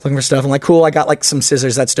looking for stuff. I'm like, cool, I got like some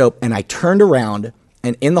scissors, that's dope. And I turned around,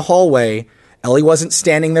 and in the hallway, Ellie wasn't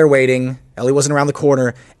standing there waiting. Ellie wasn't around the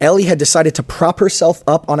corner. Ellie had decided to prop herself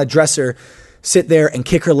up on a dresser, sit there and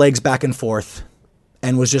kick her legs back and forth,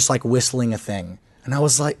 and was just like whistling a thing. And I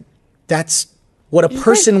was like, that's what a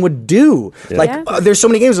person would do. Yeah. Like, Yeah. there's so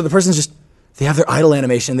many games where the person's just, they have their idle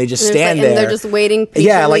animation. They just And it's stand like- there. and they're just waiting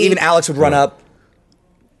Yeah, like patiently. even Alex would run up.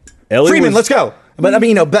 Ellie Freeman, was- let's go. But I mean,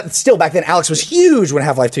 you know, but still back then, Alex was huge when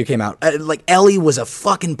Half-Life 2 came out. Like, Ellie was a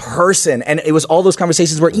fucking person. And it was all those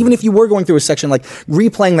conversations where even if you were going through a section, like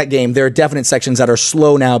replaying that game, there are definite sections that are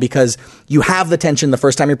slow now because you have the tension the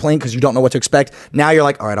first time you're playing because you don't know what to expect. Now you're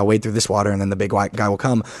like, all right, I'll wade through this water and then the big white guy will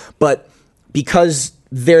come. But because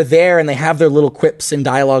they're there and they have their little quips and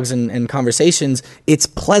dialogues and conversations, it's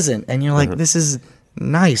pleasant. And you're like, this is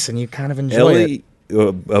nice. And you kind of enjoy it.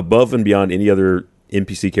 Ellie, above and beyond any other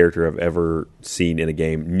NPC character I've ever seen in a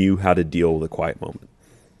game, knew how to deal with a quiet moment.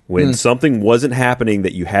 When something wasn't happening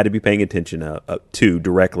that you had to be paying attention to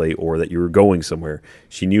directly, or that you were going somewhere,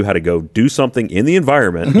 she knew how to go do something in the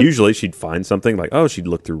environment. Usually she'd find something like, oh, she'd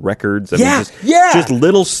look through records. I mean, just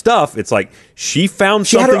little stuff. It's like she found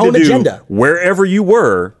She had something her own to do agenda. wherever you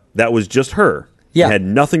were that was just her. Yeah. It had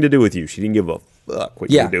nothing to do with you. She didn't give a fuck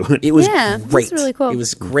what you were doing. It was Yeah, that's great. really cool. It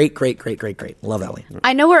was great. Love Ellie.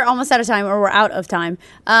 I know we're almost out of time, or we're out of time.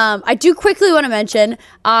 I do quickly want to mention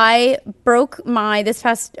I broke my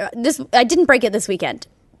I didn't break it this weekend.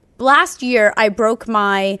 Last year, I broke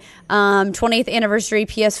my 20th anniversary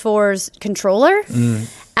PS4's controller.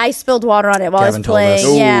 I spilled water on it while Gavin I was told us.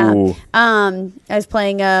 playing. Yeah, Ooh. I was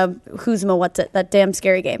playing Who'sma What's It, that damn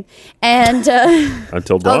scary game, and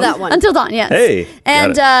Until dawn. that one. Until Dawn, yes. Hey, got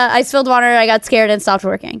and it. I spilled water. I got scared and stopped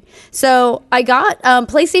working. So I got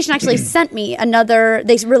PlayStation actually sent me another.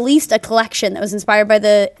 They released a collection that was inspired by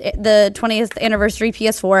the 20th anniversary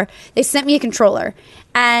PS4. They sent me a controller,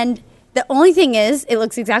 and the only thing is, it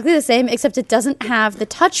looks exactly the same, except it doesn't have the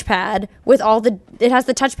touchpad with all the. It has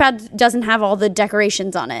the touchpad, doesn't have all the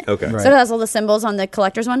decorations on it. Okay. So Right. it has all the symbols on the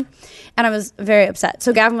collector's one, and I was very upset.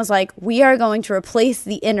 So Gavin was like, "We are going to replace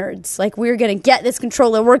the innards. Like, we're going to get this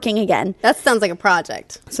controller working again." That sounds like a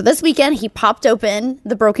project. So this weekend, he popped open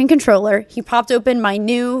the broken controller. He popped open my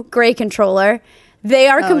new gray controller. They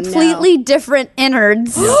are completely different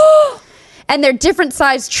innards. And they're different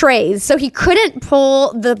size trays. So he couldn't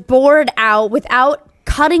pull the board out without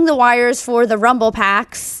cutting the wires for the rumble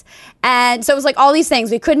packs And so it was like all these things.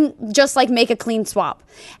 We couldn't just like make a clean swap.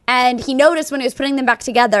 And he noticed when he was putting them back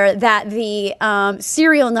together that the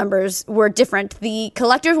serial numbers were different. The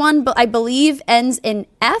collector's one, I believe, ends in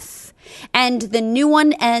F, and the new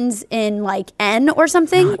one ends in like N or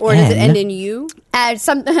something. Or does it end in U?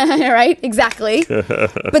 Right, exactly.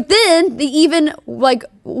 But then the even like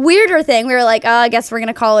weirder thing, we were like, I guess we're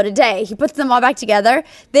gonna call it a day. He puts them all back together.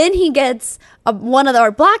 Then he gets one of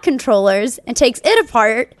our black controllers and takes it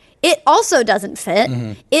apart. It also doesn't fit.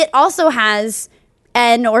 It also has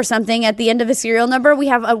N or something at the end of a serial number. We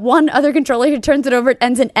have one other controller who turns it over. It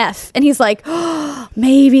ends in F, and he's like, oh,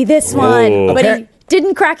 maybe this one, but he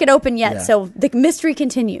didn't crack it open yet. So the mystery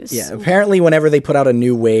continues. Yeah, apparently whenever they put out a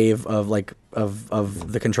new wave of like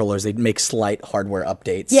of the controllers, they make slight hardware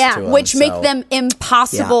updates. Yeah, to them, which make them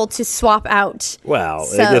impossible to swap out. Wow.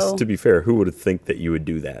 So, I guess to be fair, who would think that you would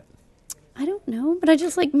do that? I don't know, but I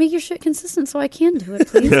just like make your shit consistent so I can do it,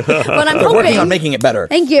 please. But I'm We're hoping working on making it better.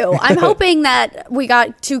 Thank you. I'm hoping that we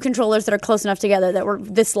got two controllers that are close enough together that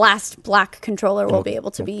this last black controller will be able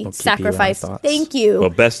to be we'll keep you in our sacrificed. thoughts. Thank you. Well,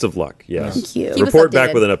 best of luck. Yes. Thank you. Keep us Report back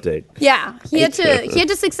updated. with an update. Yeah, he had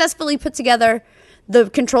to successfully put together the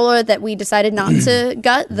controller that we decided not to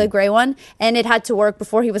gut, the gray one, and it had to work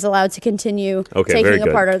before he was allowed to continue Okay, very taking good.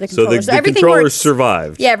 apart other So controllers. the everything controllers works.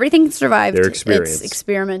 survived. Yeah, everything survived. Their experience. It's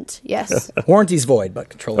experiment, yes. Warranty's void, but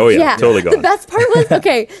controllers. Oh, yeah. Totally gone. The best part was,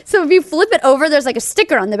 okay, so if you flip it over, there's like a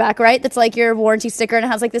sticker on the back, right? That's like your warranty sticker, and it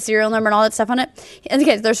has like the serial number and all that stuff on it. And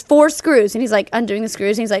okay, there's 4 screws, and he's like undoing the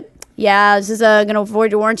screws, and he's like, yeah, this is going to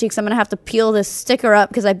avoid your warranty because I'm going to have to peel this sticker up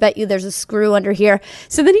because I bet you there's a screw under here.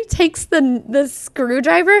 So then he takes the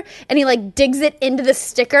screwdriver and he like digs it into the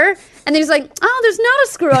sticker, and then he's like, oh, there's not a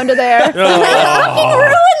screw under there. And I fucking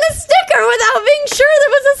ruined the sticker without being sure there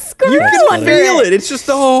was a screw You can under feel it. It's just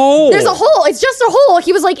a hole. There's a hole. It's just a hole.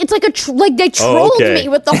 He was like, it's like like they trolled okay. me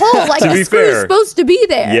with the hole. Like To be the screw's fair. supposed to be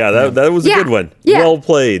there. Yeah, that was a Yeah. good one. Yeah. Well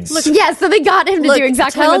played. Yeah, so they got him to Look, do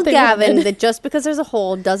exactly tell what they Gavin wanted. that just because there's a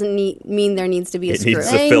hole doesn't mean there needs to be a It screw. needs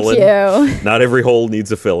to Thank fill in. you. Not every hole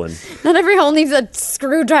needs a fill in. Not every hole needs a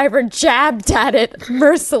screwdriver jabbed at it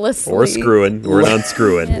mercilessly. Or screwing. Or an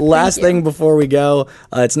unscrewing. Last you. thing before we go,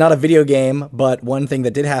 it's not a video game, but one thing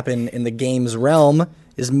that did happen in the game's realm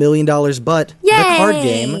is $1 Million Butt, the card Yay!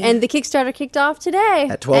 game, And the Kickstarter kicked off today.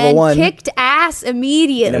 at 12:01 And kicked ass in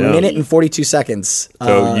immediately. a minute and 42 seconds.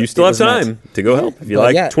 So you still it have was nuts. time to go help. If you Well,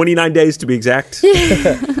 like, yeah. 29 days to be exact.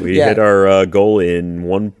 We Yeah. hit our goal in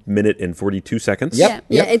 1 minute and 42 seconds. Yep.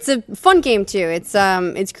 Yeah, it's a fun game too. It's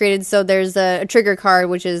created so there's a trigger card,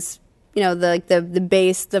 which is the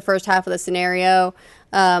base, the first half of the scenario.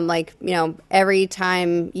 Every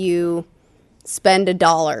time you spend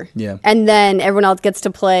 $1, Yeah. and then everyone else gets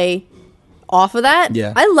to play off of that.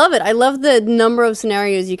 Yeah. I love it. I love the number of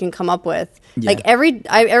scenarios you can come up with. Yeah. Like every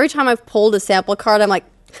time I've pulled a sample card, I'm like,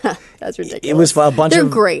 that's ridiculous. It was a bunch They're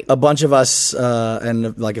of great. A bunch of us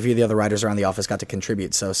and like a few of the other writers around the office got to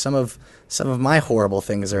contribute. So some of my horrible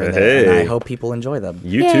things are in there, and Hey. I hope people enjoy them.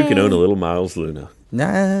 You too can own a little Miles Luna. All All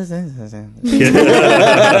right.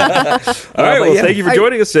 but Well, yeah. thank you for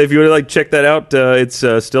joining us. If you would like to check that out, it's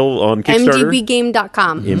still on Kickstarter.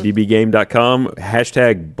 MDBgame.com. MDBgame.com.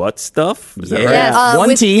 Hashtag butt stuff. Is that right? Yeah. One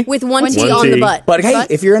with, T. with one One T T. on the butt. But hey,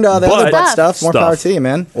 if you're into the other But- butt stuff, more Stuff. power to you,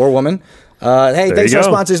 man or woman. Hey, There thanks you to our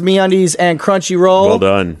go. sponsors, MeUndies and Crunchyroll. Well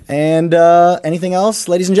done. And anything else,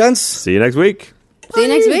 ladies and gents? See you next week. See you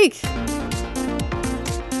next week.